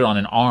so I put it on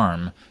an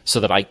arm so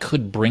that I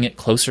could bring it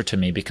closer to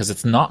me, because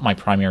it's not my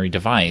primary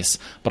device,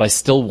 but I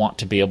still want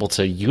to be able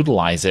to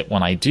utilize it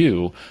when I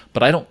do,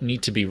 but I don't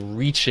need to be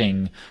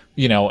reaching,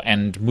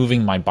 and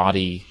moving my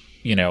body,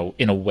 in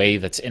a way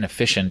that's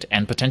inefficient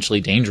and potentially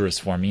dangerous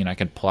for me. And I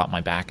can pull out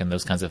my back and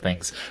those kinds of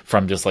things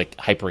from just like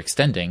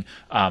hyperextending.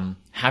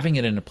 Having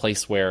it in a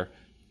place where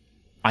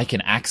I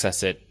can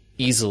access it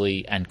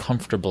easily and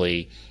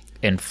comfortably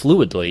and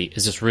fluidly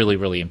is just really,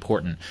 really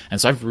important.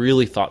 And so I've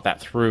really thought that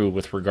through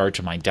with regard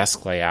to my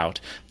desk layout.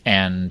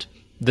 And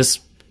this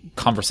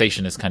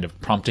conversation is kind of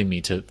prompting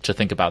me to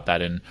think about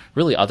that in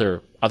really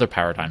other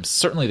paradigms.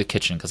 Certainly the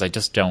kitchen, because I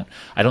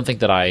don't think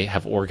that I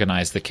have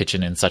organized the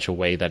kitchen in such a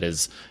way that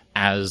is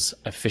as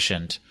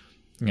efficient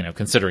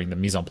considering the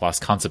mise en place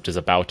concept is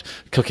about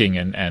cooking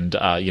and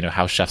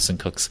how chefs and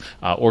cooks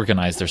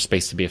organize their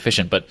space to be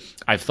efficient. But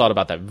I've thought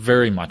about that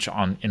very much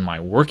in my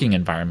working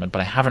environment,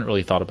 but I haven't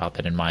really thought about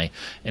that in my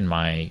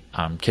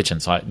kitchen.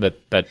 So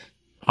that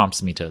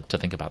prompts me to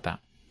think about that.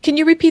 Can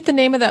you repeat the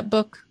name of that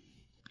book?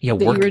 Yeah,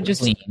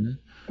 Clean.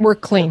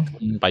 Work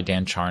Clean by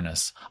Dan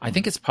Charnas. I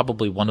think it's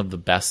probably one of the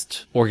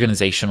best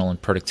organizational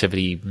and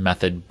productivity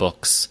method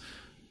books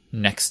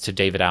next to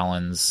David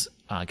Allen's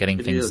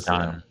Getting Things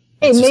Done.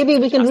 Hey, maybe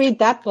we can read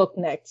that book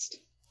next.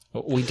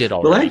 We did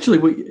already. We Well, actually,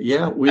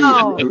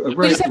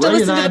 we just have to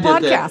listen to the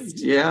podcast.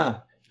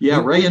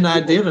 Yeah, Ray and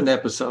I did an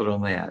episode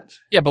on that.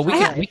 Yeah, but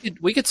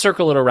we could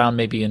circle it around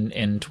maybe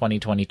in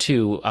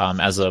 2022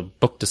 as a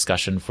book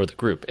discussion for the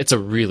group. It's a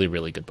really,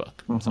 really good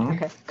book. Mm-hmm.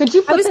 Okay. Could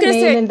you put the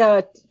name in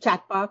the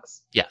chat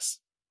box? Yes.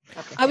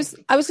 Okay. I was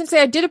going to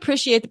say I did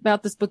appreciate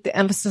about this book the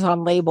emphasis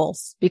on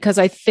labels, because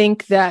I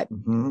think that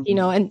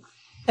and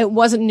it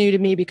wasn't new to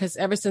me, because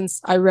ever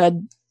since I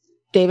read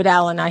David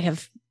Allen, I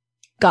have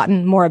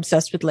gotten more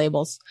obsessed with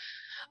labels.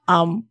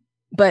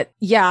 But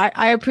yeah,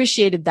 I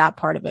appreciated that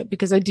part of it,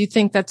 because I do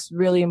think that's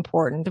really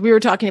important. We were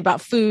talking about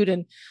food,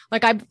 and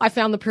like I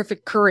found the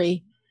perfect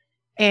curry,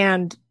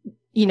 and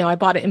I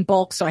bought it in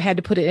bulk, so I had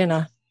to put it in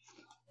a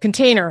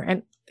container,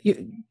 and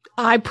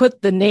I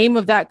put the name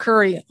of that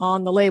curry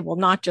on the label,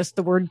 not just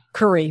the word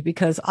curry,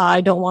 because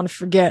I don't want to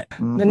forget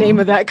the name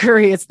of that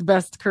curry. It's the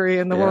best curry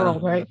in the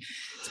world, right?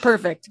 It's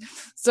perfect.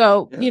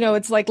 So,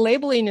 it's like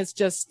labeling is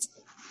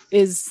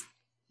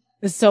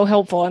so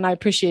helpful, and I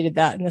appreciated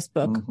that in this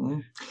book.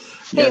 Mm-hmm.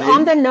 Hey,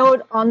 on the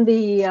note, on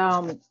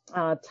the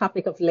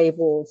topic of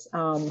labels,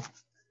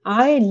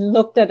 I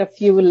looked at a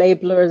few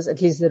labelers,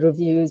 at least the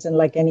reviews, and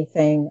like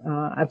anything,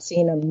 I've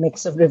seen a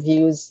mix of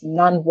reviews,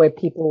 none where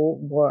people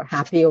were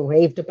happy or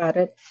raved about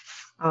it.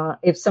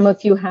 If some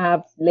of you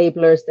have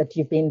labelers that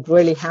you've been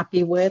really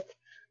happy with,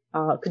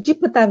 could you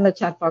put that in the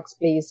chat box,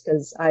 please?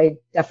 Because I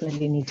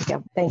definitely need to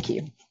get. Thank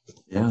you.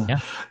 Yeah.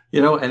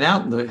 And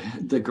out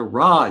in the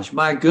garage,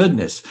 my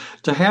goodness,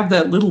 to have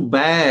that little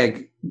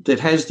bag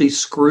that has these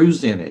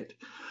screws in it,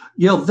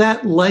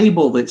 that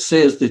label that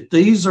says that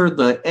these are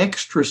the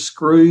extra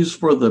screws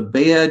for the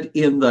bed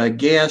in the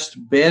guest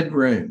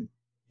bedroom.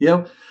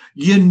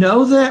 You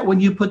know that when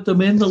you put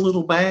them in the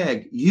little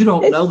bag, you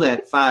don't know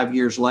that 5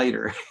 years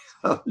later.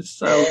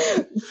 So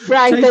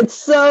right, that's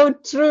so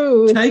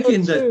true.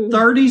 Taking the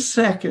 30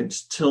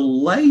 seconds to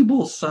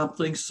label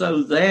something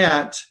so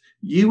that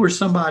you or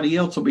somebody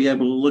else will be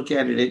able to look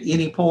at it at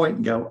any point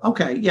and go,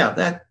 okay,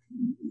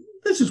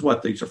 this is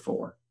what these are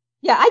for.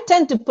 Yeah, I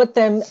tend to put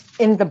them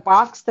in the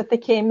box that they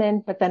came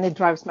in, but then it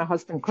drives my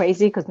husband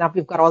crazy because now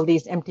we've got all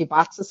these empty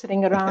boxes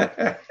sitting around.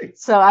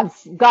 So I've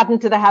gotten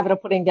to the habit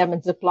of putting them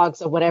in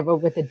Ziplocs or whatever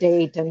with a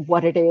date and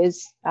what it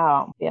is.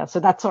 So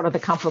that's sort of the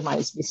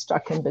compromise we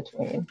struck in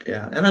between.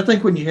 Yeah, and I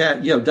think when you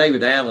have,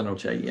 David Allen will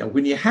tell you,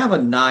 when you have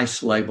a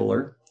nice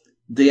labeler,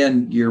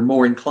 then you're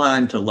more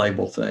inclined to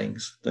label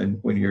things than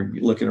when you're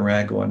looking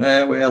around going,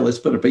 let's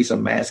put a piece of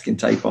masking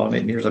tape on it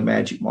and here's a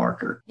magic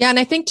marker. Yeah, and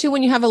I think too,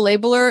 when you have a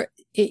labeler,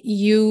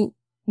 you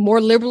more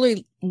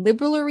liberally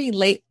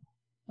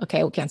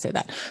okay, we can't say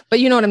that, but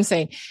you know what I'm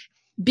saying,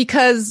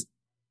 because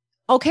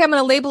I'm going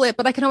to label it,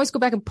 but I can always go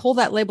back and pull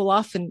that label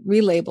off and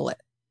relabel it.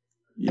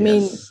 Yes. I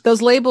mean,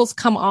 those labels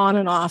come on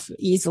and off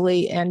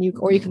easily, and you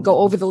can go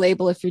over the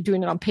label if you're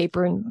doing it on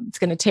paper and it's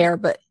going to tear,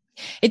 but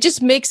it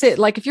just makes it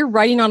like if you're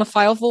writing on a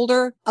file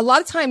folder, a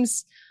lot of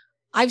times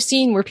I've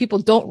seen where people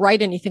don't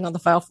write anything on the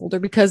file folder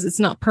because it's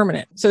not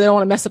permanent. So they don't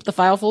want to mess up the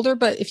file folder.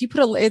 But if you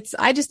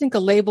I just think a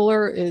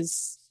labeler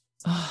is,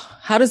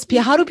 how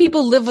do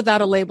people live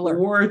without a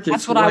labeler?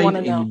 That's what I want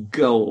to know.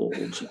 Gold.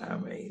 I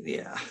mean,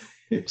 yeah.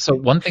 So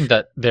one thing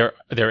that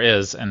there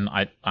is, and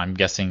I'm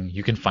guessing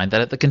you can find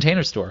that at the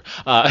Container Store.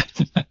 Or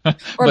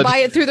buy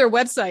it through their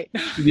website.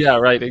 Yeah,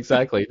 right,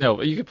 exactly.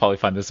 No, you could probably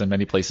find this in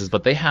many places,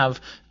 but they have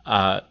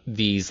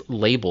these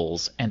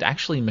labels, and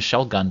actually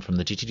Michelle Gunn from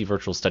the GTD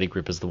Virtual Study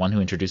Group is the one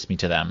who introduced me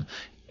to them.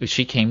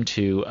 She came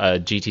to a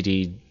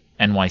GTD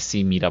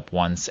NYC meetup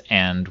once,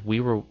 and we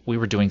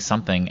were doing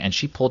something, and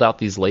she pulled out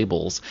these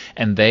labels,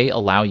 and they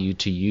allow you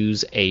to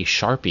use a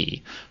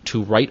Sharpie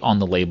to write on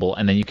the label,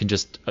 and then you can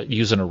just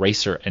use an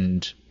eraser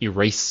and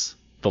erase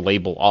the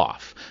label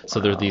off. Wow. So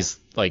there are these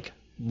like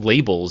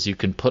labels you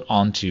can put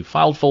onto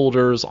file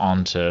folders,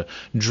 onto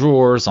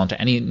drawers, onto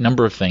any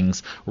number of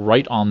things,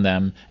 write on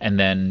them, and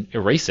then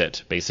erase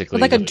it,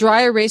 basically. Like a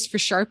dry erase for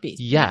Sharpie.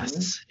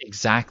 Yes,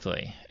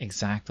 exactly.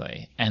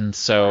 And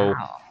so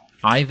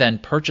I then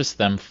purchased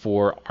them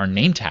for our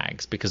name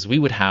tags, because we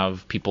would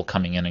have people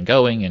coming in and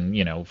going,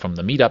 and from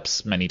the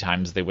meetups, many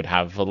times they would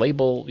have a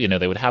label,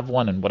 they would have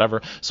one and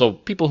whatever. So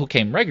people who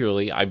came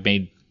regularly, I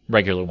made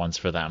regular ones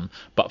for them.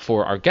 But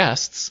for our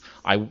guests,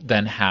 I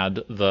then had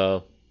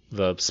the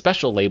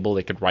special label.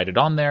 They could write it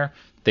on there.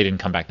 They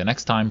didn't come back the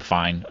next time,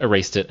 fine,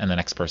 erased it, and the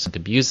next person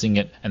could be using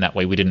it, and that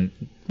way we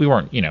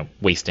weren't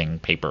wasting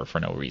paper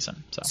for no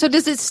reason. So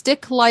does it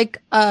stick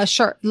like a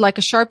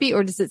Sharpie,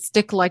 or does it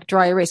stick like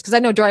dry erase? Because I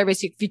know dry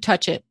erase, if you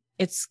touch it,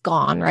 it's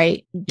gone,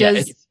 right?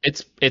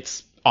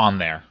 It's on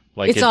there.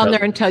 Like it's on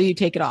there until you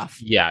take it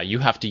off. Yeah, you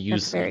have to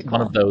use That's very one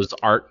cool. of those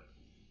art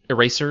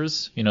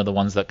erasers. You know, the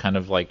ones that kind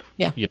of like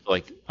Yeah. you have to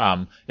like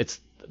it's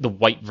the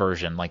white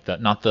version, like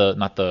not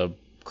the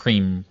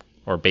cream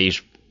or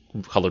beige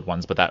colored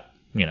ones, but that,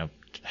 you know,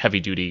 heavy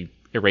duty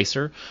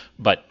eraser.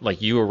 But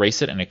like you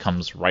erase it and it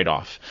comes right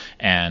off.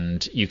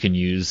 And you can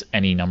use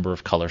any number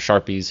of color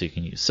Sharpies. So you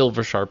can use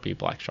silver Sharpie,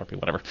 black Sharpie,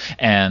 whatever.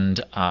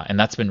 And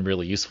that's been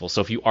really useful.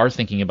 So if you are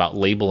thinking about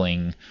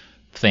labeling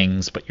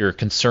things, but you're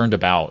concerned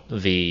about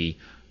the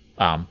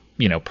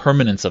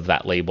permanence of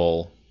that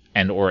label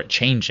and or it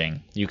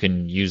changing, you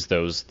can use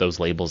those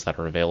labels that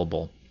are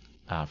available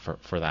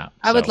for that.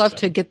 I would love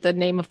to get the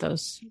name of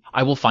those.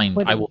 I will find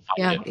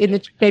it. In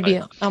the, maybe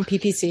on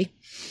PPC.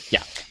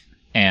 Yeah.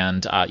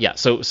 And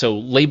so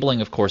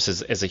labeling, of course,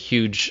 is a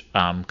huge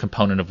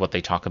component of what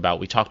they talk about.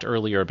 We talked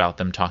earlier about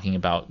them talking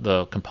about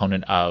the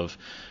component of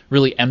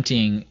really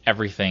emptying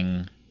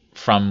everything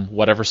from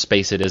whatever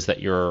space it is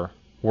that you're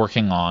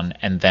working on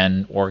and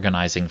then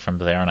organizing from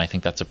there. And I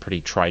think that's a pretty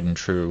tried and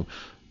true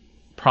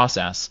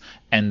process.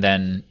 And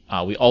then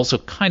we also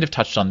kind of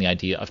touched on the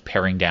idea of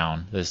paring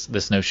down,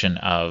 this notion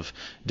of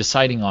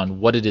deciding on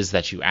what it is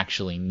that you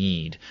actually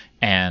need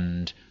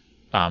and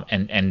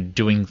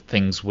doing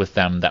things with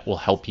them that will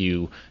help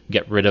you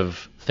get rid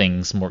of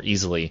things more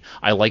easily.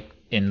 I like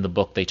in the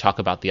book they talk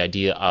about the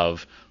idea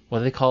of, what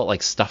do they call it,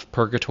 like stuff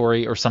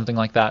purgatory or something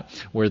like that,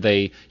 where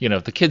they,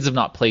 if the kids have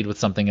not played with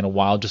something in a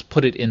while, just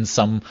put it in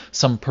some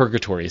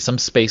purgatory, some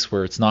space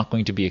where it's not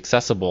going to be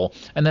accessible.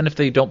 And then if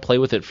they don't play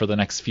with it for the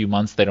next few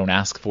months, they don't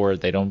ask for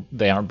it,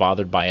 they aren't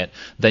bothered by it,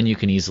 then you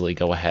can easily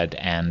go ahead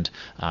and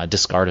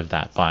discard of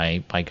that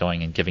by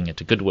going and giving it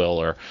to Goodwill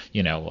or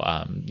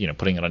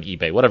putting it on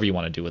eBay, whatever you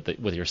want to do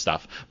with your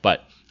stuff.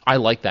 But I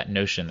like that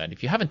notion that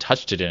if you haven't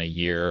touched it in a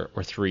year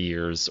or 3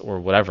 years or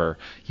whatever,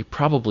 you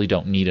probably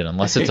don't need it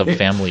unless it's a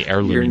family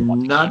heirloom. You're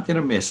not going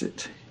to miss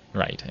it.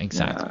 Right.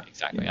 Exactly.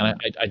 And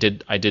I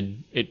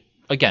did it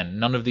again.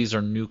 None of these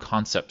are new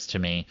concepts to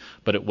me,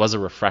 but it was a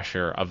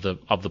refresher of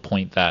the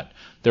point that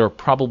there are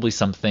probably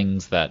some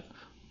things that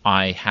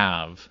I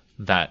have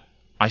that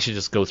I should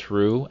just go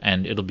through,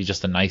 and it'll be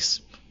just a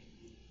nice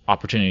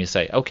opportunity to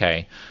say,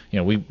 okay,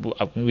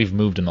 we've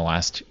moved in the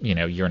last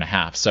year and a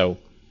half, so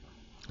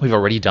we've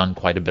already done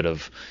quite a bit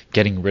of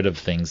getting rid of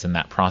things in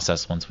that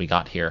process once we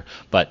got here,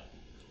 but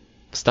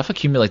stuff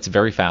accumulates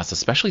very fast,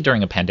 especially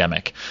during a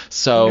pandemic.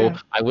 So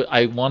yeah.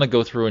 I want to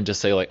go through and just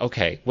say, like,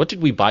 okay, what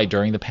did we buy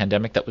during the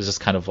pandemic that was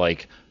just kind of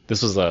like,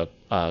 this was a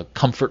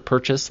comfort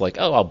purchase, like,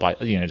 oh, I'll buy,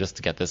 just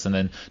to get this, and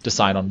then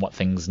decide on what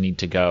things need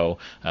to go.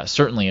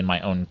 Certainly in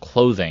my own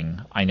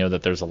clothing, I know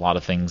that there's a lot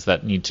of things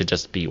that need to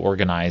just be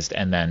organized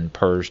and then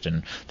purged,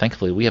 and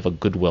thankfully we have a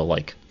Goodwill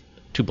like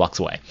 2 blocks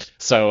away,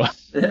 so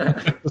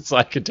so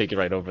I could take it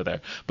right over there.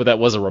 But that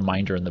was a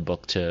reminder in the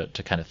book to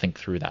kind of think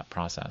through that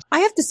process. I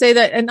have to say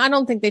that, and I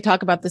don't think they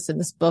talk about this in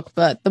this book,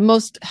 but the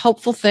most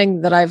helpful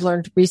thing that I've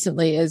learned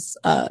recently is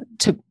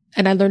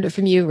and I learned it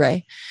from you,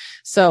 Ray.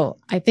 So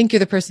I think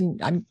you're the person,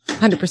 I'm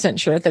 100%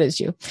 sure that is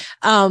you,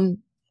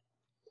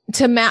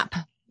 to map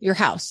your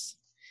house.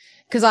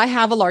 Because I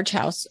have a large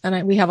house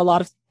and we have a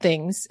lot of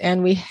things,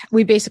 and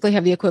we basically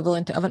have the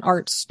equivalent of an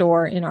art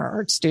store in our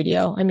art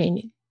studio. I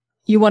mean,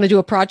 you want to do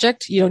a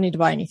project, you don't need to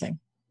buy anything.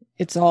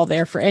 It's all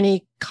there for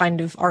any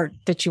kind of art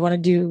that you want to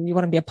do. You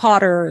want to be a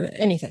potter,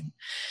 anything.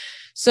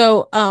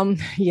 So,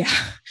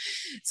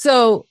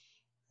 So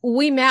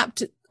we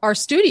mapped our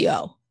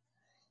studio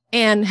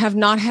and have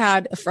not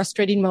had a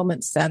frustrating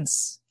moment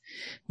since.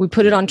 We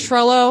put it on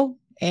Trello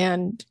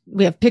and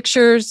we have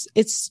pictures.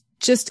 It's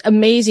just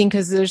amazing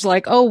because there's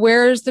like, oh,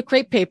 where's the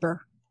crepe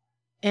paper?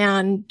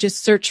 And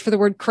just search for the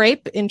word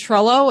crepe in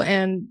Trello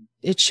and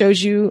it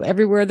shows you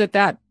everywhere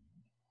that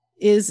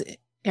is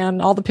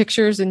and all the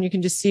pictures, and you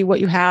can just see what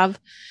you have.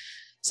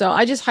 So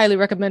I just highly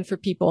recommend for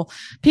people,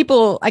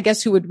 I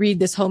guess, who would read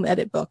this home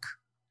edit book,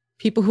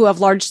 people who have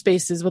large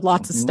spaces with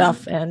lots of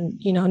stuff and,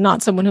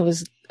 not someone who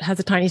has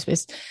a tiny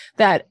space,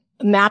 that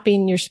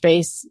mapping your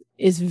space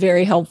is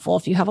very helpful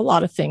if you have a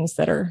lot of things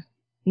that are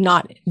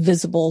not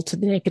visible to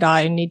the naked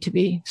eye and need to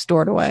be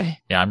stored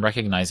away. Yeah, I'm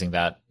recognizing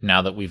that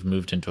now that we've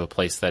moved into a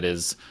place that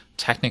is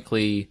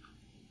technically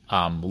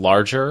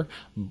larger,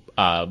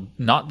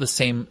 not the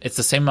same. It's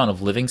the same amount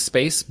of living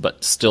space,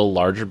 but still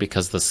larger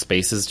because the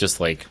space is just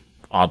like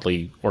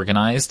oddly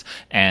organized,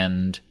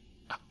 and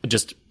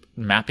just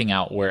mapping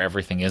out where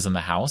everything is in the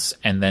house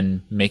and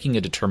then making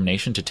a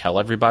determination to tell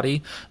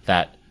everybody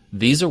that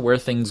these are where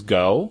things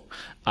go.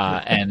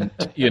 And,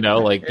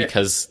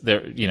 because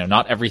there,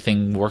 not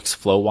everything works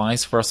flow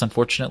wise for us,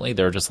 unfortunately.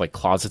 There are just like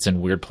closets in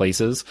weird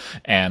places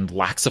and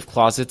lacks of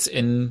closets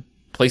in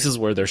places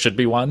where there should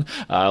be one.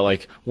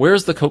 Like,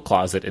 where's the coat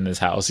closet in this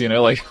house?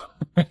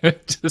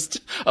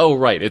 Just, oh,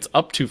 right. It's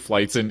up 2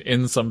 flights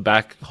in some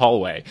back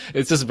hallway.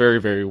 It's just very,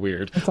 very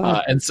weird.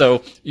 And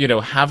so,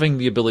 having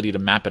the ability to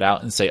map it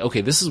out and say,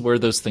 okay, this is where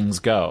those things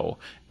go.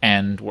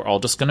 and we're all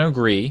just going to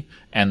agree.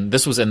 And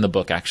this was in the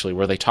book, actually,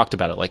 where they talked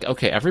about it. Like,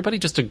 okay, everybody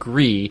just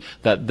agree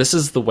that this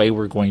is the way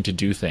we're going to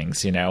do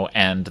things,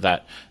 and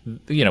that,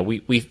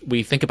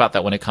 we think about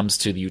that when it comes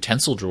to the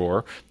utensil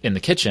drawer in the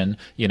kitchen.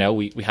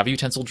 We have a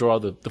utensil drawer.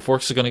 The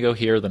forks are going to go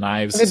here, the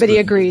knives. Everybody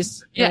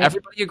agrees. Yeah, right?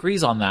 Everybody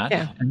agrees on that.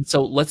 Yeah. And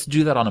so let's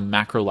do that on a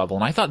macro level.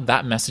 And I thought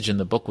that message in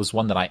the book was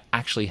one that I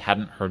actually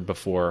hadn't heard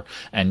before.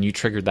 And you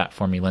triggered that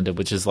for me, Linda,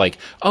 which is like,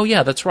 oh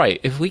yeah, that's right.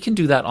 If we can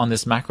do that on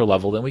this macro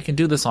level, then we can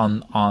do this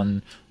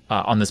on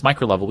this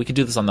micro level. We can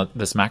do this on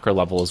this macro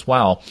level as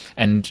well.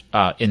 And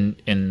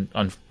in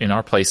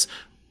our place,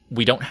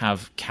 we don't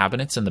have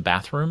cabinets in the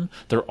bathroom.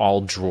 They're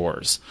all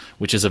drawers,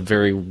 which is a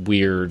very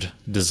weird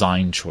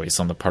design choice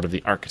on the part of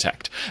the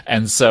architect.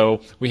 And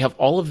so we have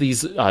all of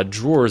these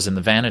drawers in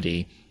the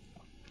vanity.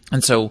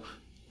 And so,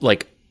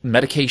 like,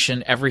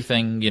 medication,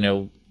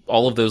 everything,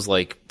 all of those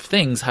like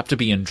things have to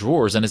be in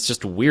drawers, and it's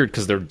just weird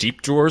because they're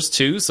deep drawers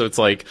too. So it's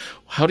like,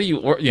 how do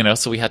you,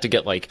 so we had to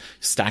get like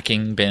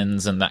stacking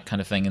bins and that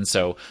kind of thing. And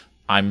so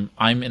I'm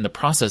in the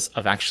process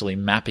of actually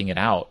mapping it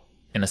out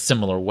in a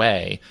similar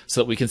way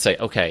so that we can say,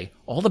 okay,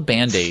 all the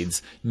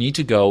Band-Aids need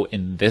to go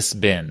in this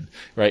bin,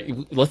 right?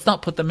 Let's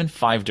not put them in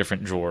 5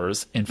 different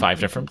drawers in 5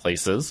 different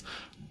places.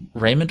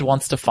 Raymond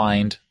wants to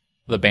find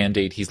the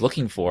Band-Aid he's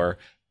looking for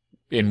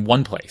in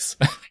one place.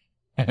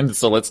 And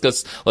so let's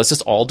just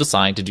all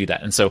decide to do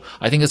that. And so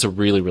I think it's a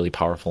really, really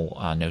powerful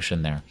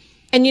notion there.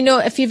 And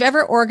if you've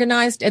ever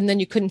organized and then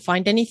you couldn't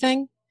find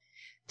anything,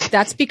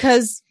 that's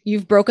because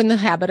you've broken the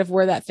habit of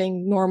where that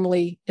thing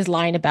normally is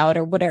lying about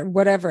or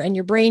whatever. And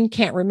your brain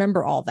can't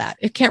remember all that.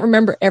 It can't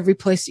remember every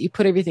place that you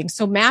put everything.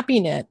 So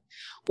mapping it,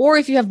 or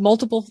if you have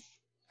multiple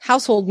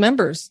household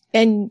members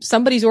and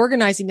somebody's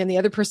organizing and the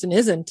other person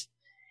isn't,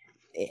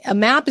 a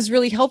map is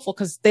really helpful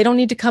because they don't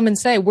need to come and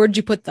say, why'd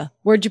you put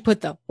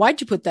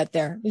that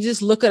there? You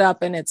just look it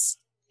up and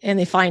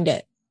they find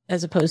it,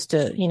 as opposed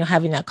to,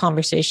 having that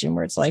conversation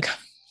where it's like,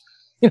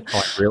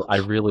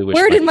 I really wish.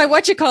 Where did my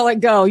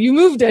whatchamacallit go? You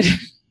moved it.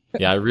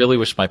 Yeah, I really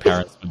wish my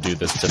parents would do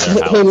this to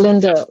their house. Hey,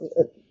 Linda,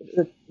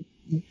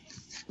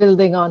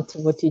 building on to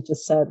what you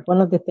just said,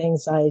 one of the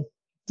things I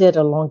did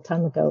a long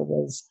time ago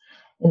was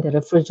in the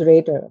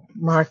refrigerator,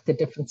 mark the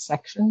different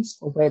sections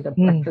for where the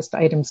breakfast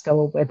items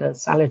go, where the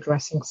salad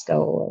dressings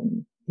go,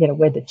 and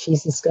where the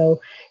cheeses go,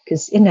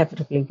 because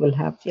inevitably we'll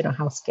have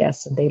house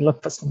guests and they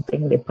look for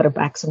something and they put it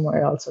back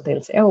somewhere else, so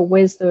they'll say, oh,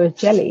 where's the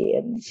jelly?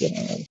 And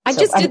I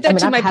just did that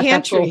to my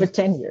pantry. That for over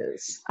 10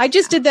 years. I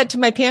just did that to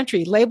my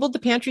pantry, labeled the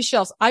pantry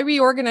shelves. I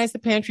reorganize the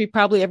pantry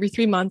probably every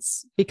 3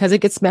 months because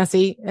it gets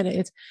messy, and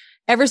it's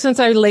ever since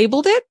I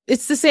labeled it,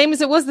 it's the same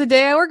as it was the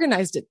day I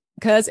organized it,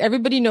 because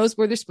everybody knows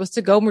where they're supposed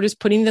to go, and we're just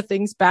putting the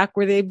things back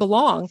where they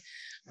belong.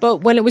 But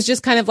when it was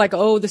just kind of like,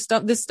 oh, this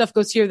stuff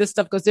goes here, this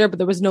stuff goes there, but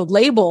there was no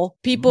label,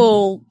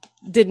 people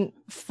didn't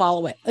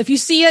follow it. If you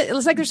see it,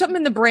 it's like there's something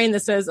in the brain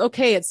that says,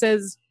 okay, it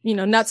says,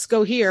 nuts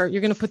go here.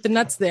 You're going to put the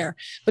nuts there.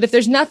 But if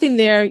there's nothing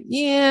there,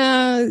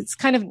 yeah, it's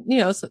kind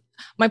of, so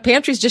my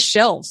pantry's just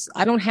shelves.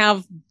 I don't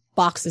have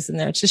boxes in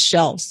there. It's just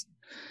shelves.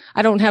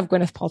 I don't have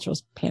Gwyneth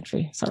Paltrow's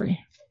pantry. Sorry.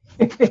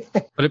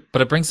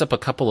 But it brings up a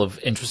couple of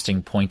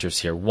interesting pointers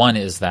here. One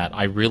is that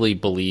I really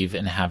believe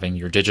in having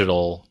your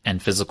digital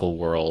and physical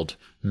world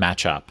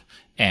match up.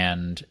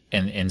 And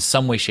in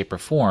some way, shape, or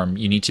form,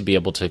 you need to be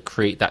able to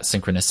create that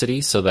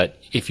synchronicity so that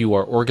if you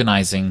are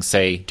organizing,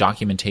 say,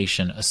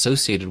 documentation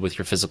associated with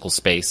your physical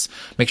space,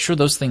 make sure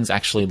those things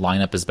actually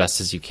line up as best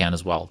as you can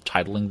as well.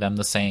 Titling them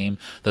the same,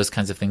 those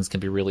kinds of things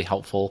can be really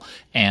helpful.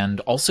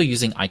 And also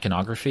using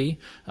iconography,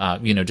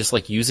 just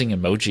like using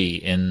emoji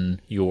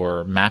in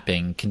your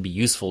mapping can be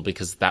useful,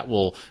 because that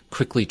will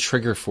quickly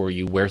trigger for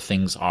you where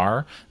things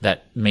are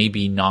that may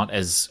be not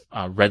as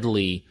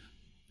readily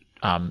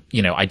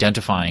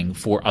identifying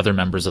for other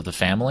members of the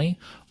family.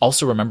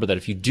 Also remember that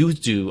if you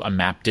do a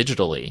map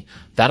digitally,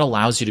 that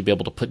allows you to be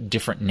able to put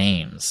different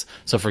names.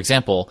 So for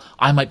example,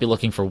 I might be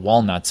looking for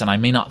walnuts and I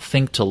may not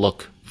think to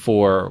look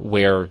for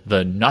where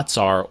the nuts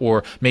are,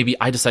 or maybe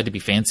I decide to be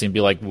fancy and be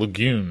like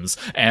legumes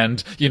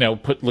and,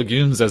 put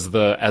legumes as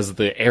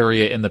the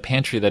area in the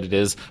pantry that it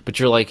is. But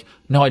you're like,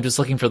 no, I'm just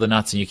looking for the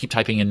nuts, and you keep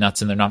typing in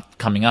nuts and they're not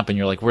coming up, and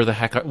you're like, where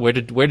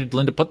did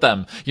Linda put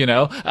them?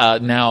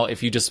 Now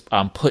if you just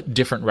put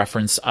different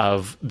reference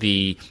of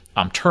the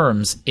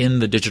terms in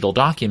the digital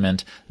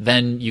document,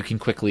 then you can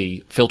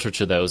quickly filter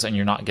to those and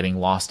you're not getting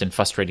lost and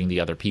frustrating the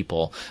other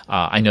people.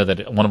 I know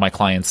that one of my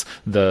clients,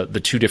 the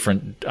 2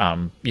 different,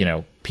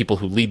 people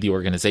who lead the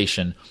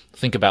organization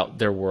think about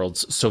their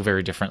worlds so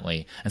very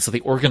differently. And so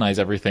they organize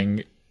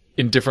everything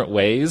in different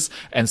ways.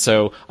 And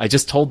so I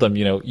just told them,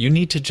 you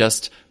need to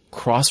just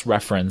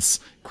cross-reference,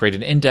 create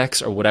an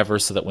index or whatever,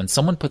 so that when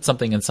someone puts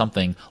something in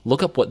something,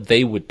 look up what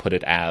they would put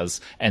it as.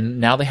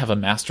 And now they have a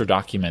master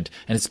document.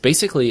 And it's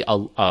basically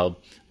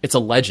it's a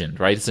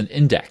legend, right? It's an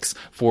index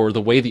for the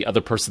way the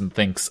other person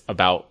thinks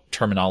about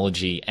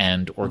terminology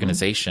and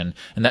organization.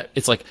 And that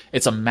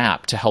it's a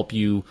map to help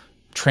you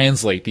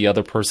translate the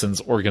other person's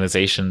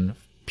organization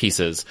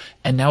pieces.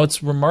 And now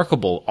it's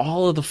remarkable.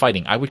 All of the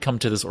fighting. I would come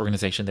to this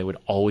organization. They would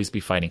always be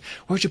fighting.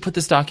 Where'd you put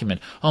this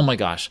document? Oh my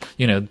gosh.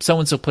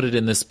 So-and-so put it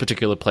in this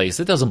particular place.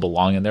 It doesn't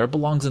belong in there. It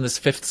belongs in this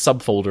 5th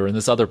subfolder in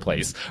this other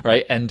place.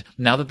 Right. And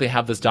now that they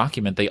have this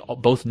document, they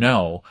both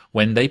know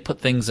when they put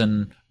things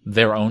in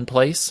their own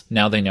place,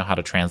 now they know how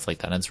to translate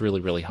that. And it's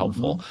really, really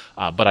helpful.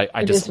 But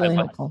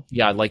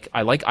I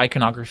like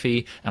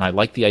iconography, and I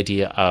like the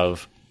idea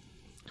of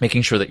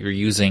making sure that you're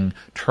using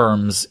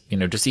terms,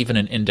 just even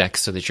an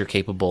index so that you're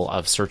capable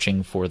of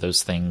searching for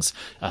those things,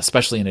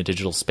 especially in a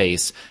digital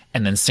space,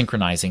 and then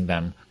synchronizing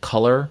them.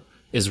 Color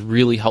is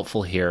really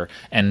helpful here.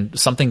 And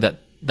something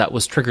that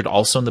was triggered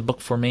also in the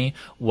book for me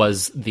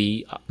was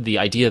the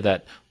idea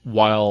that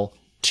while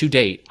to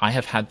date I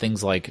have had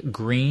things like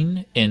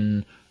green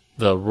in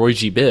the Roy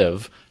G.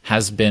 Biv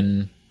has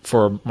been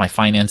for my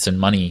finance and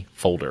money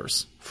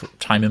folders for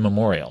time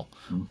immemorial,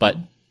 but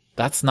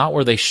that's not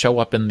where they show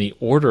up in the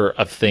order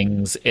of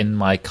things in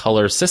my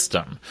color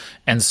system.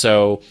 And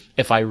so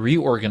if I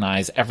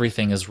reorganize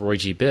everything as Roy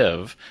G.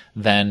 Biv,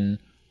 then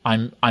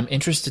I'm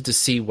interested to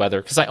see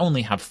whether, because I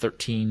only have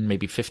 13,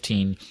 maybe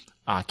 15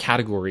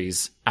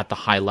 categories at the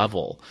high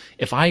level.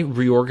 If I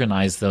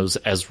reorganize those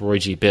as Roy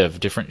G. Biv,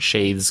 different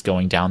shades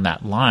going down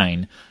that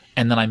line,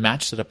 and then I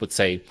matched it up with,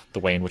 say, the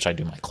way in which I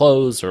do my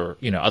clothes, or,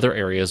 other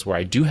areas where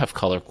I do have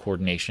color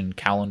coordination,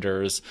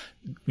 calendars,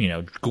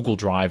 Google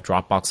Drive,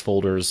 Dropbox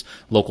folders,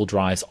 local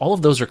drives, all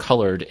of those are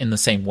colored in the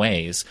same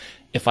ways.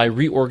 If I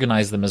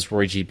reorganize them as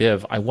Roy G.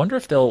 Biv, I wonder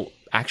if they'll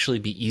actually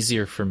be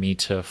easier for me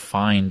to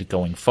find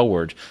going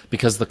forward,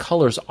 because the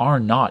colors are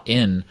not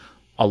in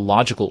a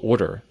logical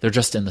order. They're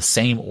just in the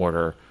same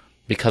order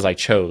because I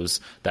chose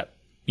that.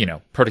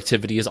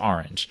 Productivity is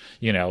orange,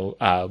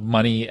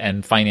 money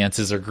and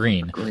finances are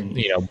green.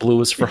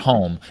 Blue is for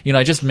home.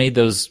 I just made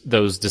those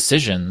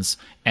decisions,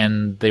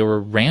 and they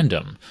were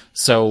random.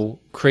 So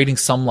creating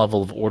some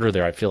level of order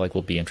there, I feel like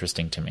will be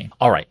interesting to me.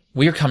 All right.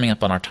 We are coming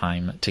up on our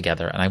time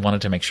together, and I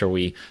wanted to make sure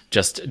we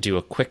just do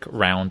a quick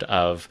round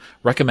of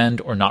recommend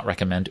or not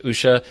recommend.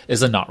 Usha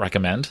is a not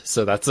recommend.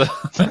 So that's a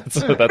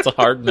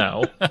hard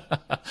no.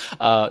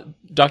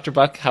 Dr.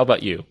 Buck, how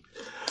about you?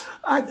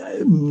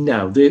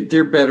 No,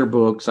 they're better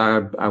books. I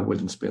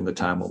wouldn't spend the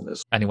time on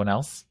this. Anyone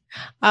else?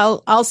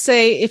 I'll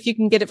say if you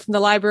can get it from the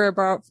library or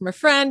borrow it from a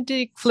friend,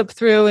 flip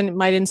through and it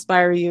might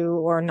inspire you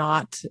or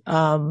not.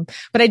 But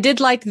I did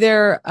like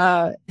their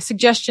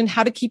suggestion,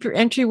 how to keep your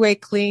entryway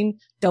clean.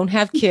 Don't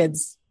have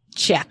kids.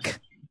 Check.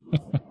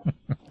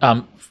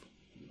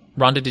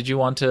 Rhonda, did you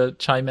want to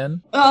chime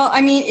in? Well,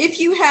 if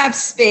you have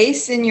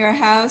space in your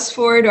house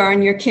for it or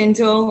on your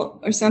Kindle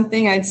or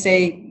something, I'd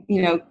say,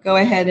 go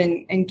ahead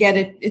and get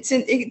it. It's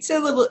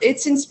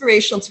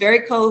inspirational. It's a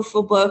very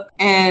colorful book,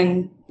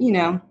 and,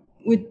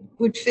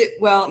 would fit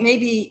well,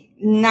 maybe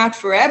not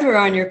forever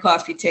on your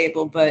coffee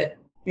table, but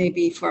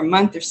maybe for a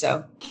month or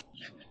so.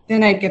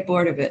 Then I'd get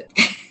bored of it.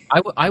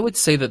 I would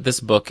say that this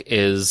book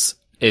is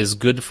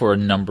good for a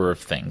number of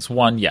things.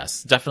 One,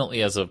 yes,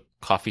 definitely as a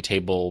coffee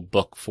table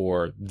book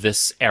for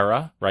this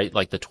era, right?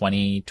 Like the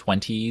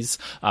 2020s,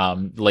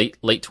 late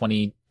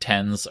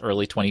 2010s,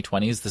 early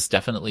 2020s. This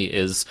definitely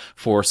is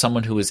for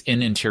someone who is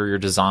in interior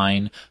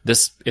design.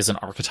 This is an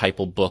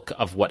archetypal book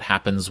of what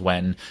happens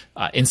when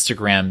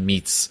Instagram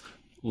meets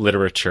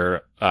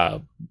literature,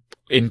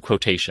 in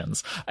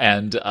quotations.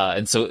 And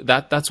so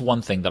that's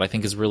one thing that I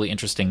think is really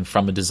interesting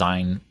from a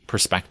design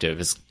perspective,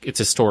 is it's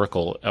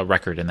historical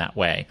record in that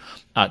way.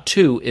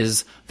 Two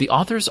is the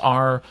authors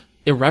are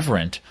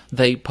irreverent.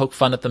 They poke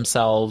fun at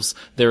themselves.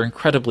 They're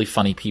incredibly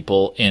funny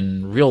people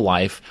in real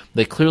life.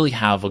 They clearly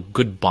have a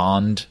good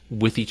bond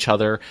with each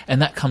other,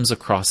 and that comes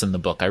across in the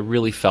book. I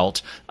really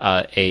felt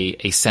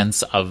a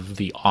sense of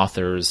the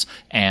authors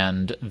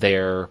and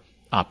their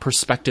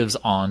perspectives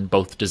on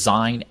both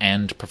design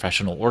and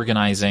professional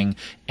organizing,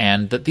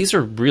 and that these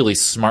are really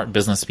smart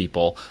business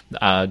people.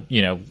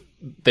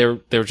 They're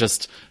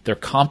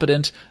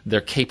competent,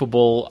 they're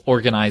capable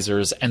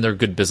organizers, and they're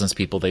good business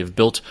people. They've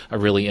built a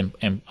really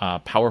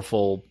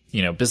powerful,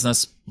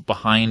 business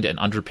behind and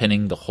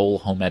underpinning the whole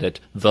Home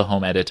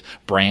Edit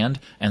brand.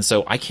 And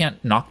so I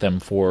can't knock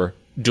them for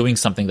doing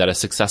something that is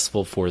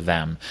successful for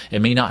them.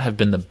 It may not have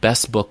been the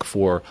best book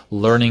for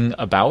learning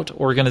about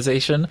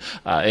organization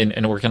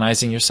and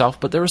organizing yourself,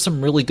 but there are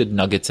some really good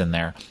nuggets in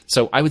there.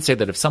 So I would say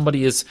that if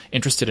somebody is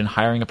interested in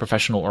hiring a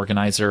professional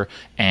organizer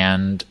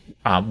and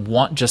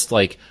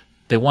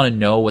they want to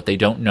know what they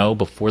don't know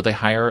before they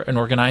hire an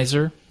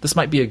organizer, this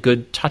might be a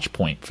good touch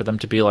point for them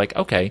to be like,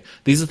 okay,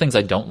 these are things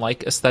I don't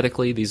like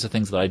aesthetically. These are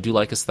things that I do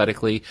like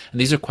aesthetically. And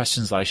these are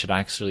questions that I should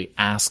actually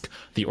ask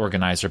the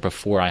organizer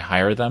before I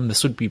hire them.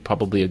 This would be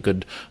probably a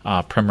good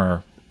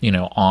primer,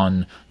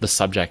 on the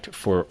subject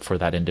for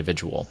that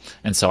individual.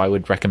 And so I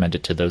would recommend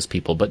it to those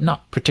people, but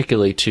not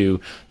particularly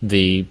to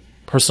the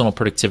personal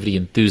productivity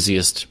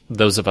enthusiast,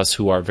 those of us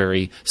who are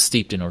very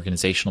steeped in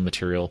organizational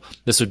material,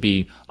 this would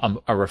be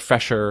a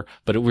refresher,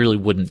 but it really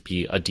wouldn't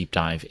be a deep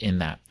dive in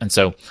that. And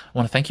so I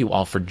want to thank you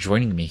all for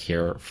joining me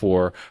here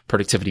for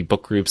Productivity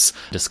Book Group's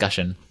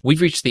discussion.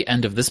 We've reached the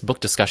end of this book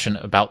discussion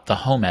about The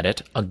Home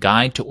Edit, A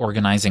Guide to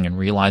Organizing and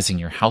Realizing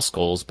Your House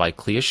Goals by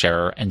Clea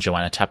Scherer and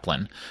Joanna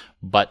Teplin.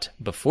 But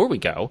before we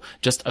go,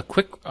 just a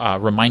quick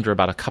reminder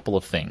about a couple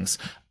of things.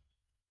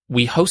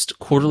 We host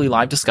quarterly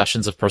live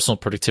discussions of personal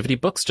productivity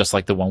books, just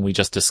like the one we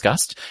just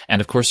discussed. And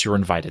of course, you're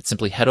invited.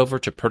 Simply head over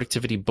to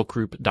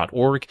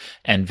productivitybookgroup.org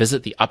and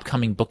visit the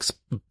upcoming books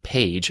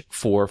page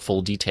for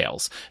full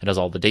details. It has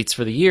all the dates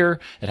for the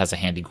year. It has a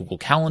handy Google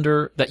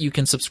Calendar that you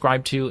can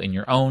subscribe to in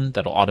your own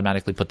that'll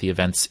automatically put the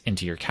events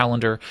into your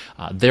calendar.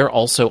 They're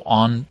also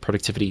on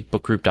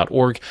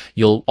productivitybookgroup.org.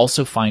 You'll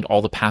also find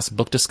all the past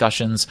book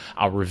discussions,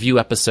 our review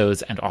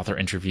episodes, and author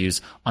interviews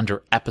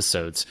under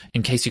episodes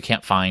in case you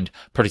can't find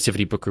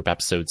Productivity Book Group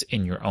episodes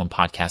in your own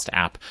podcast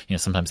app.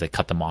 Sometimes they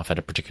cut them off at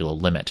a particular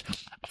limit.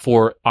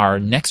 For our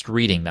next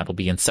reading, that'll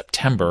be in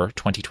September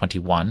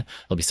 2021.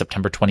 It'll be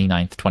September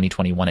 29th,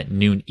 2021 at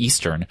noon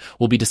Eastern.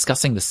 We'll be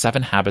discussing The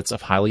 7 Habits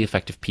of Highly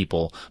Effective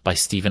People by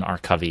Stephen R.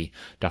 Covey.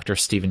 Dr.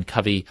 Stephen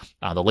Covey,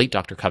 the late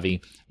Dr.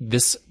 Covey.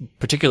 This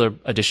particular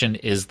edition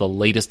is the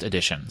latest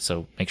edition.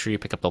 So make sure you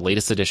pick up the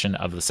latest edition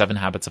of The 7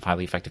 Habits of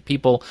Highly Effective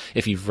People.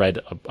 If you've read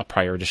a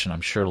prior edition,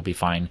 I'm sure it'll be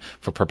fine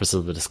for purposes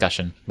of the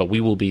discussion. But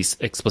we will be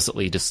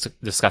explicitly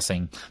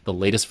discussing the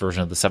latest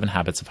version of The 7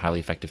 Habits of Highly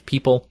Effective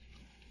People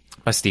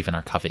by Stephen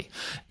R. Covey.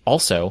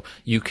 Also,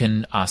 you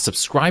can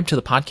subscribe to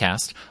the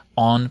podcast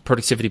on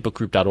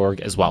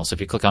productivitybookgroup.org as well. So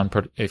if you go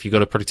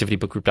to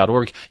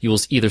productivitybookgroup.org, you will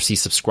either see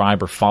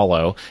subscribe or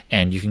follow,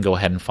 and you can go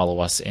ahead and follow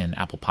us in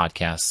Apple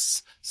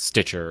Podcasts,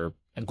 Stitcher,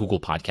 Google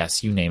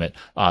Podcasts, you name it.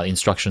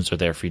 Instructions are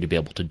there for you to be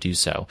able to do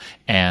so.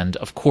 And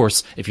of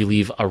course, if you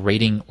leave a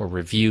rating or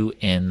review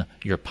in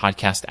your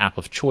podcast app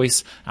of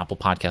choice, Apple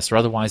Podcasts or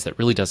otherwise, that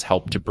really does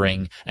help to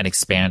bring and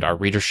expand our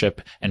readership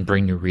and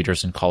bring new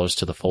readers and callers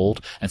to the fold.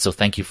 And so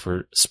thank you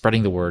for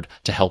spreading the word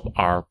to help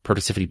our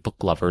productivity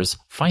book lovers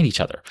find each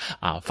other.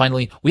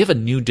 Finally, we have a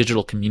new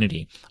digital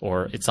community,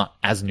 or it's not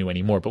as new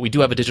anymore, but we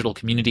do have a digital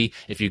community.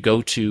 If you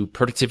go to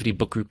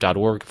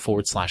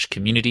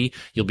productivitybookgroup.org/community,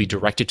 you'll be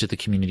directed to the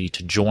community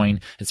to join.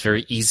 It's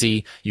very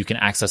easy. You can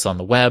access on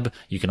the web.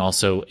 You can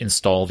also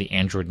install the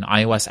Android and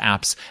iOS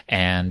apps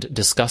and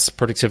discuss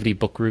Productivity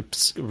Book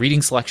Group's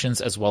reading selections,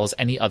 as well as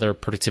any other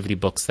productivity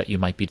books that you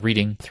might be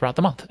reading throughout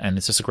the month. And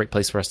it's just a great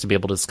place for us to be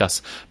able to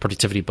discuss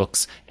productivity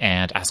books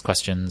and ask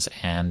questions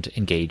and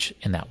engage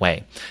in that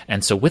way.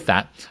 And so with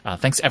that,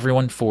 thanks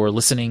everyone for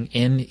listening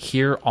in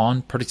here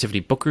on Productivity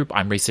Book Group.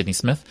 I'm Ray Sidney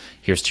Smith.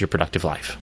 Here's to your productive life.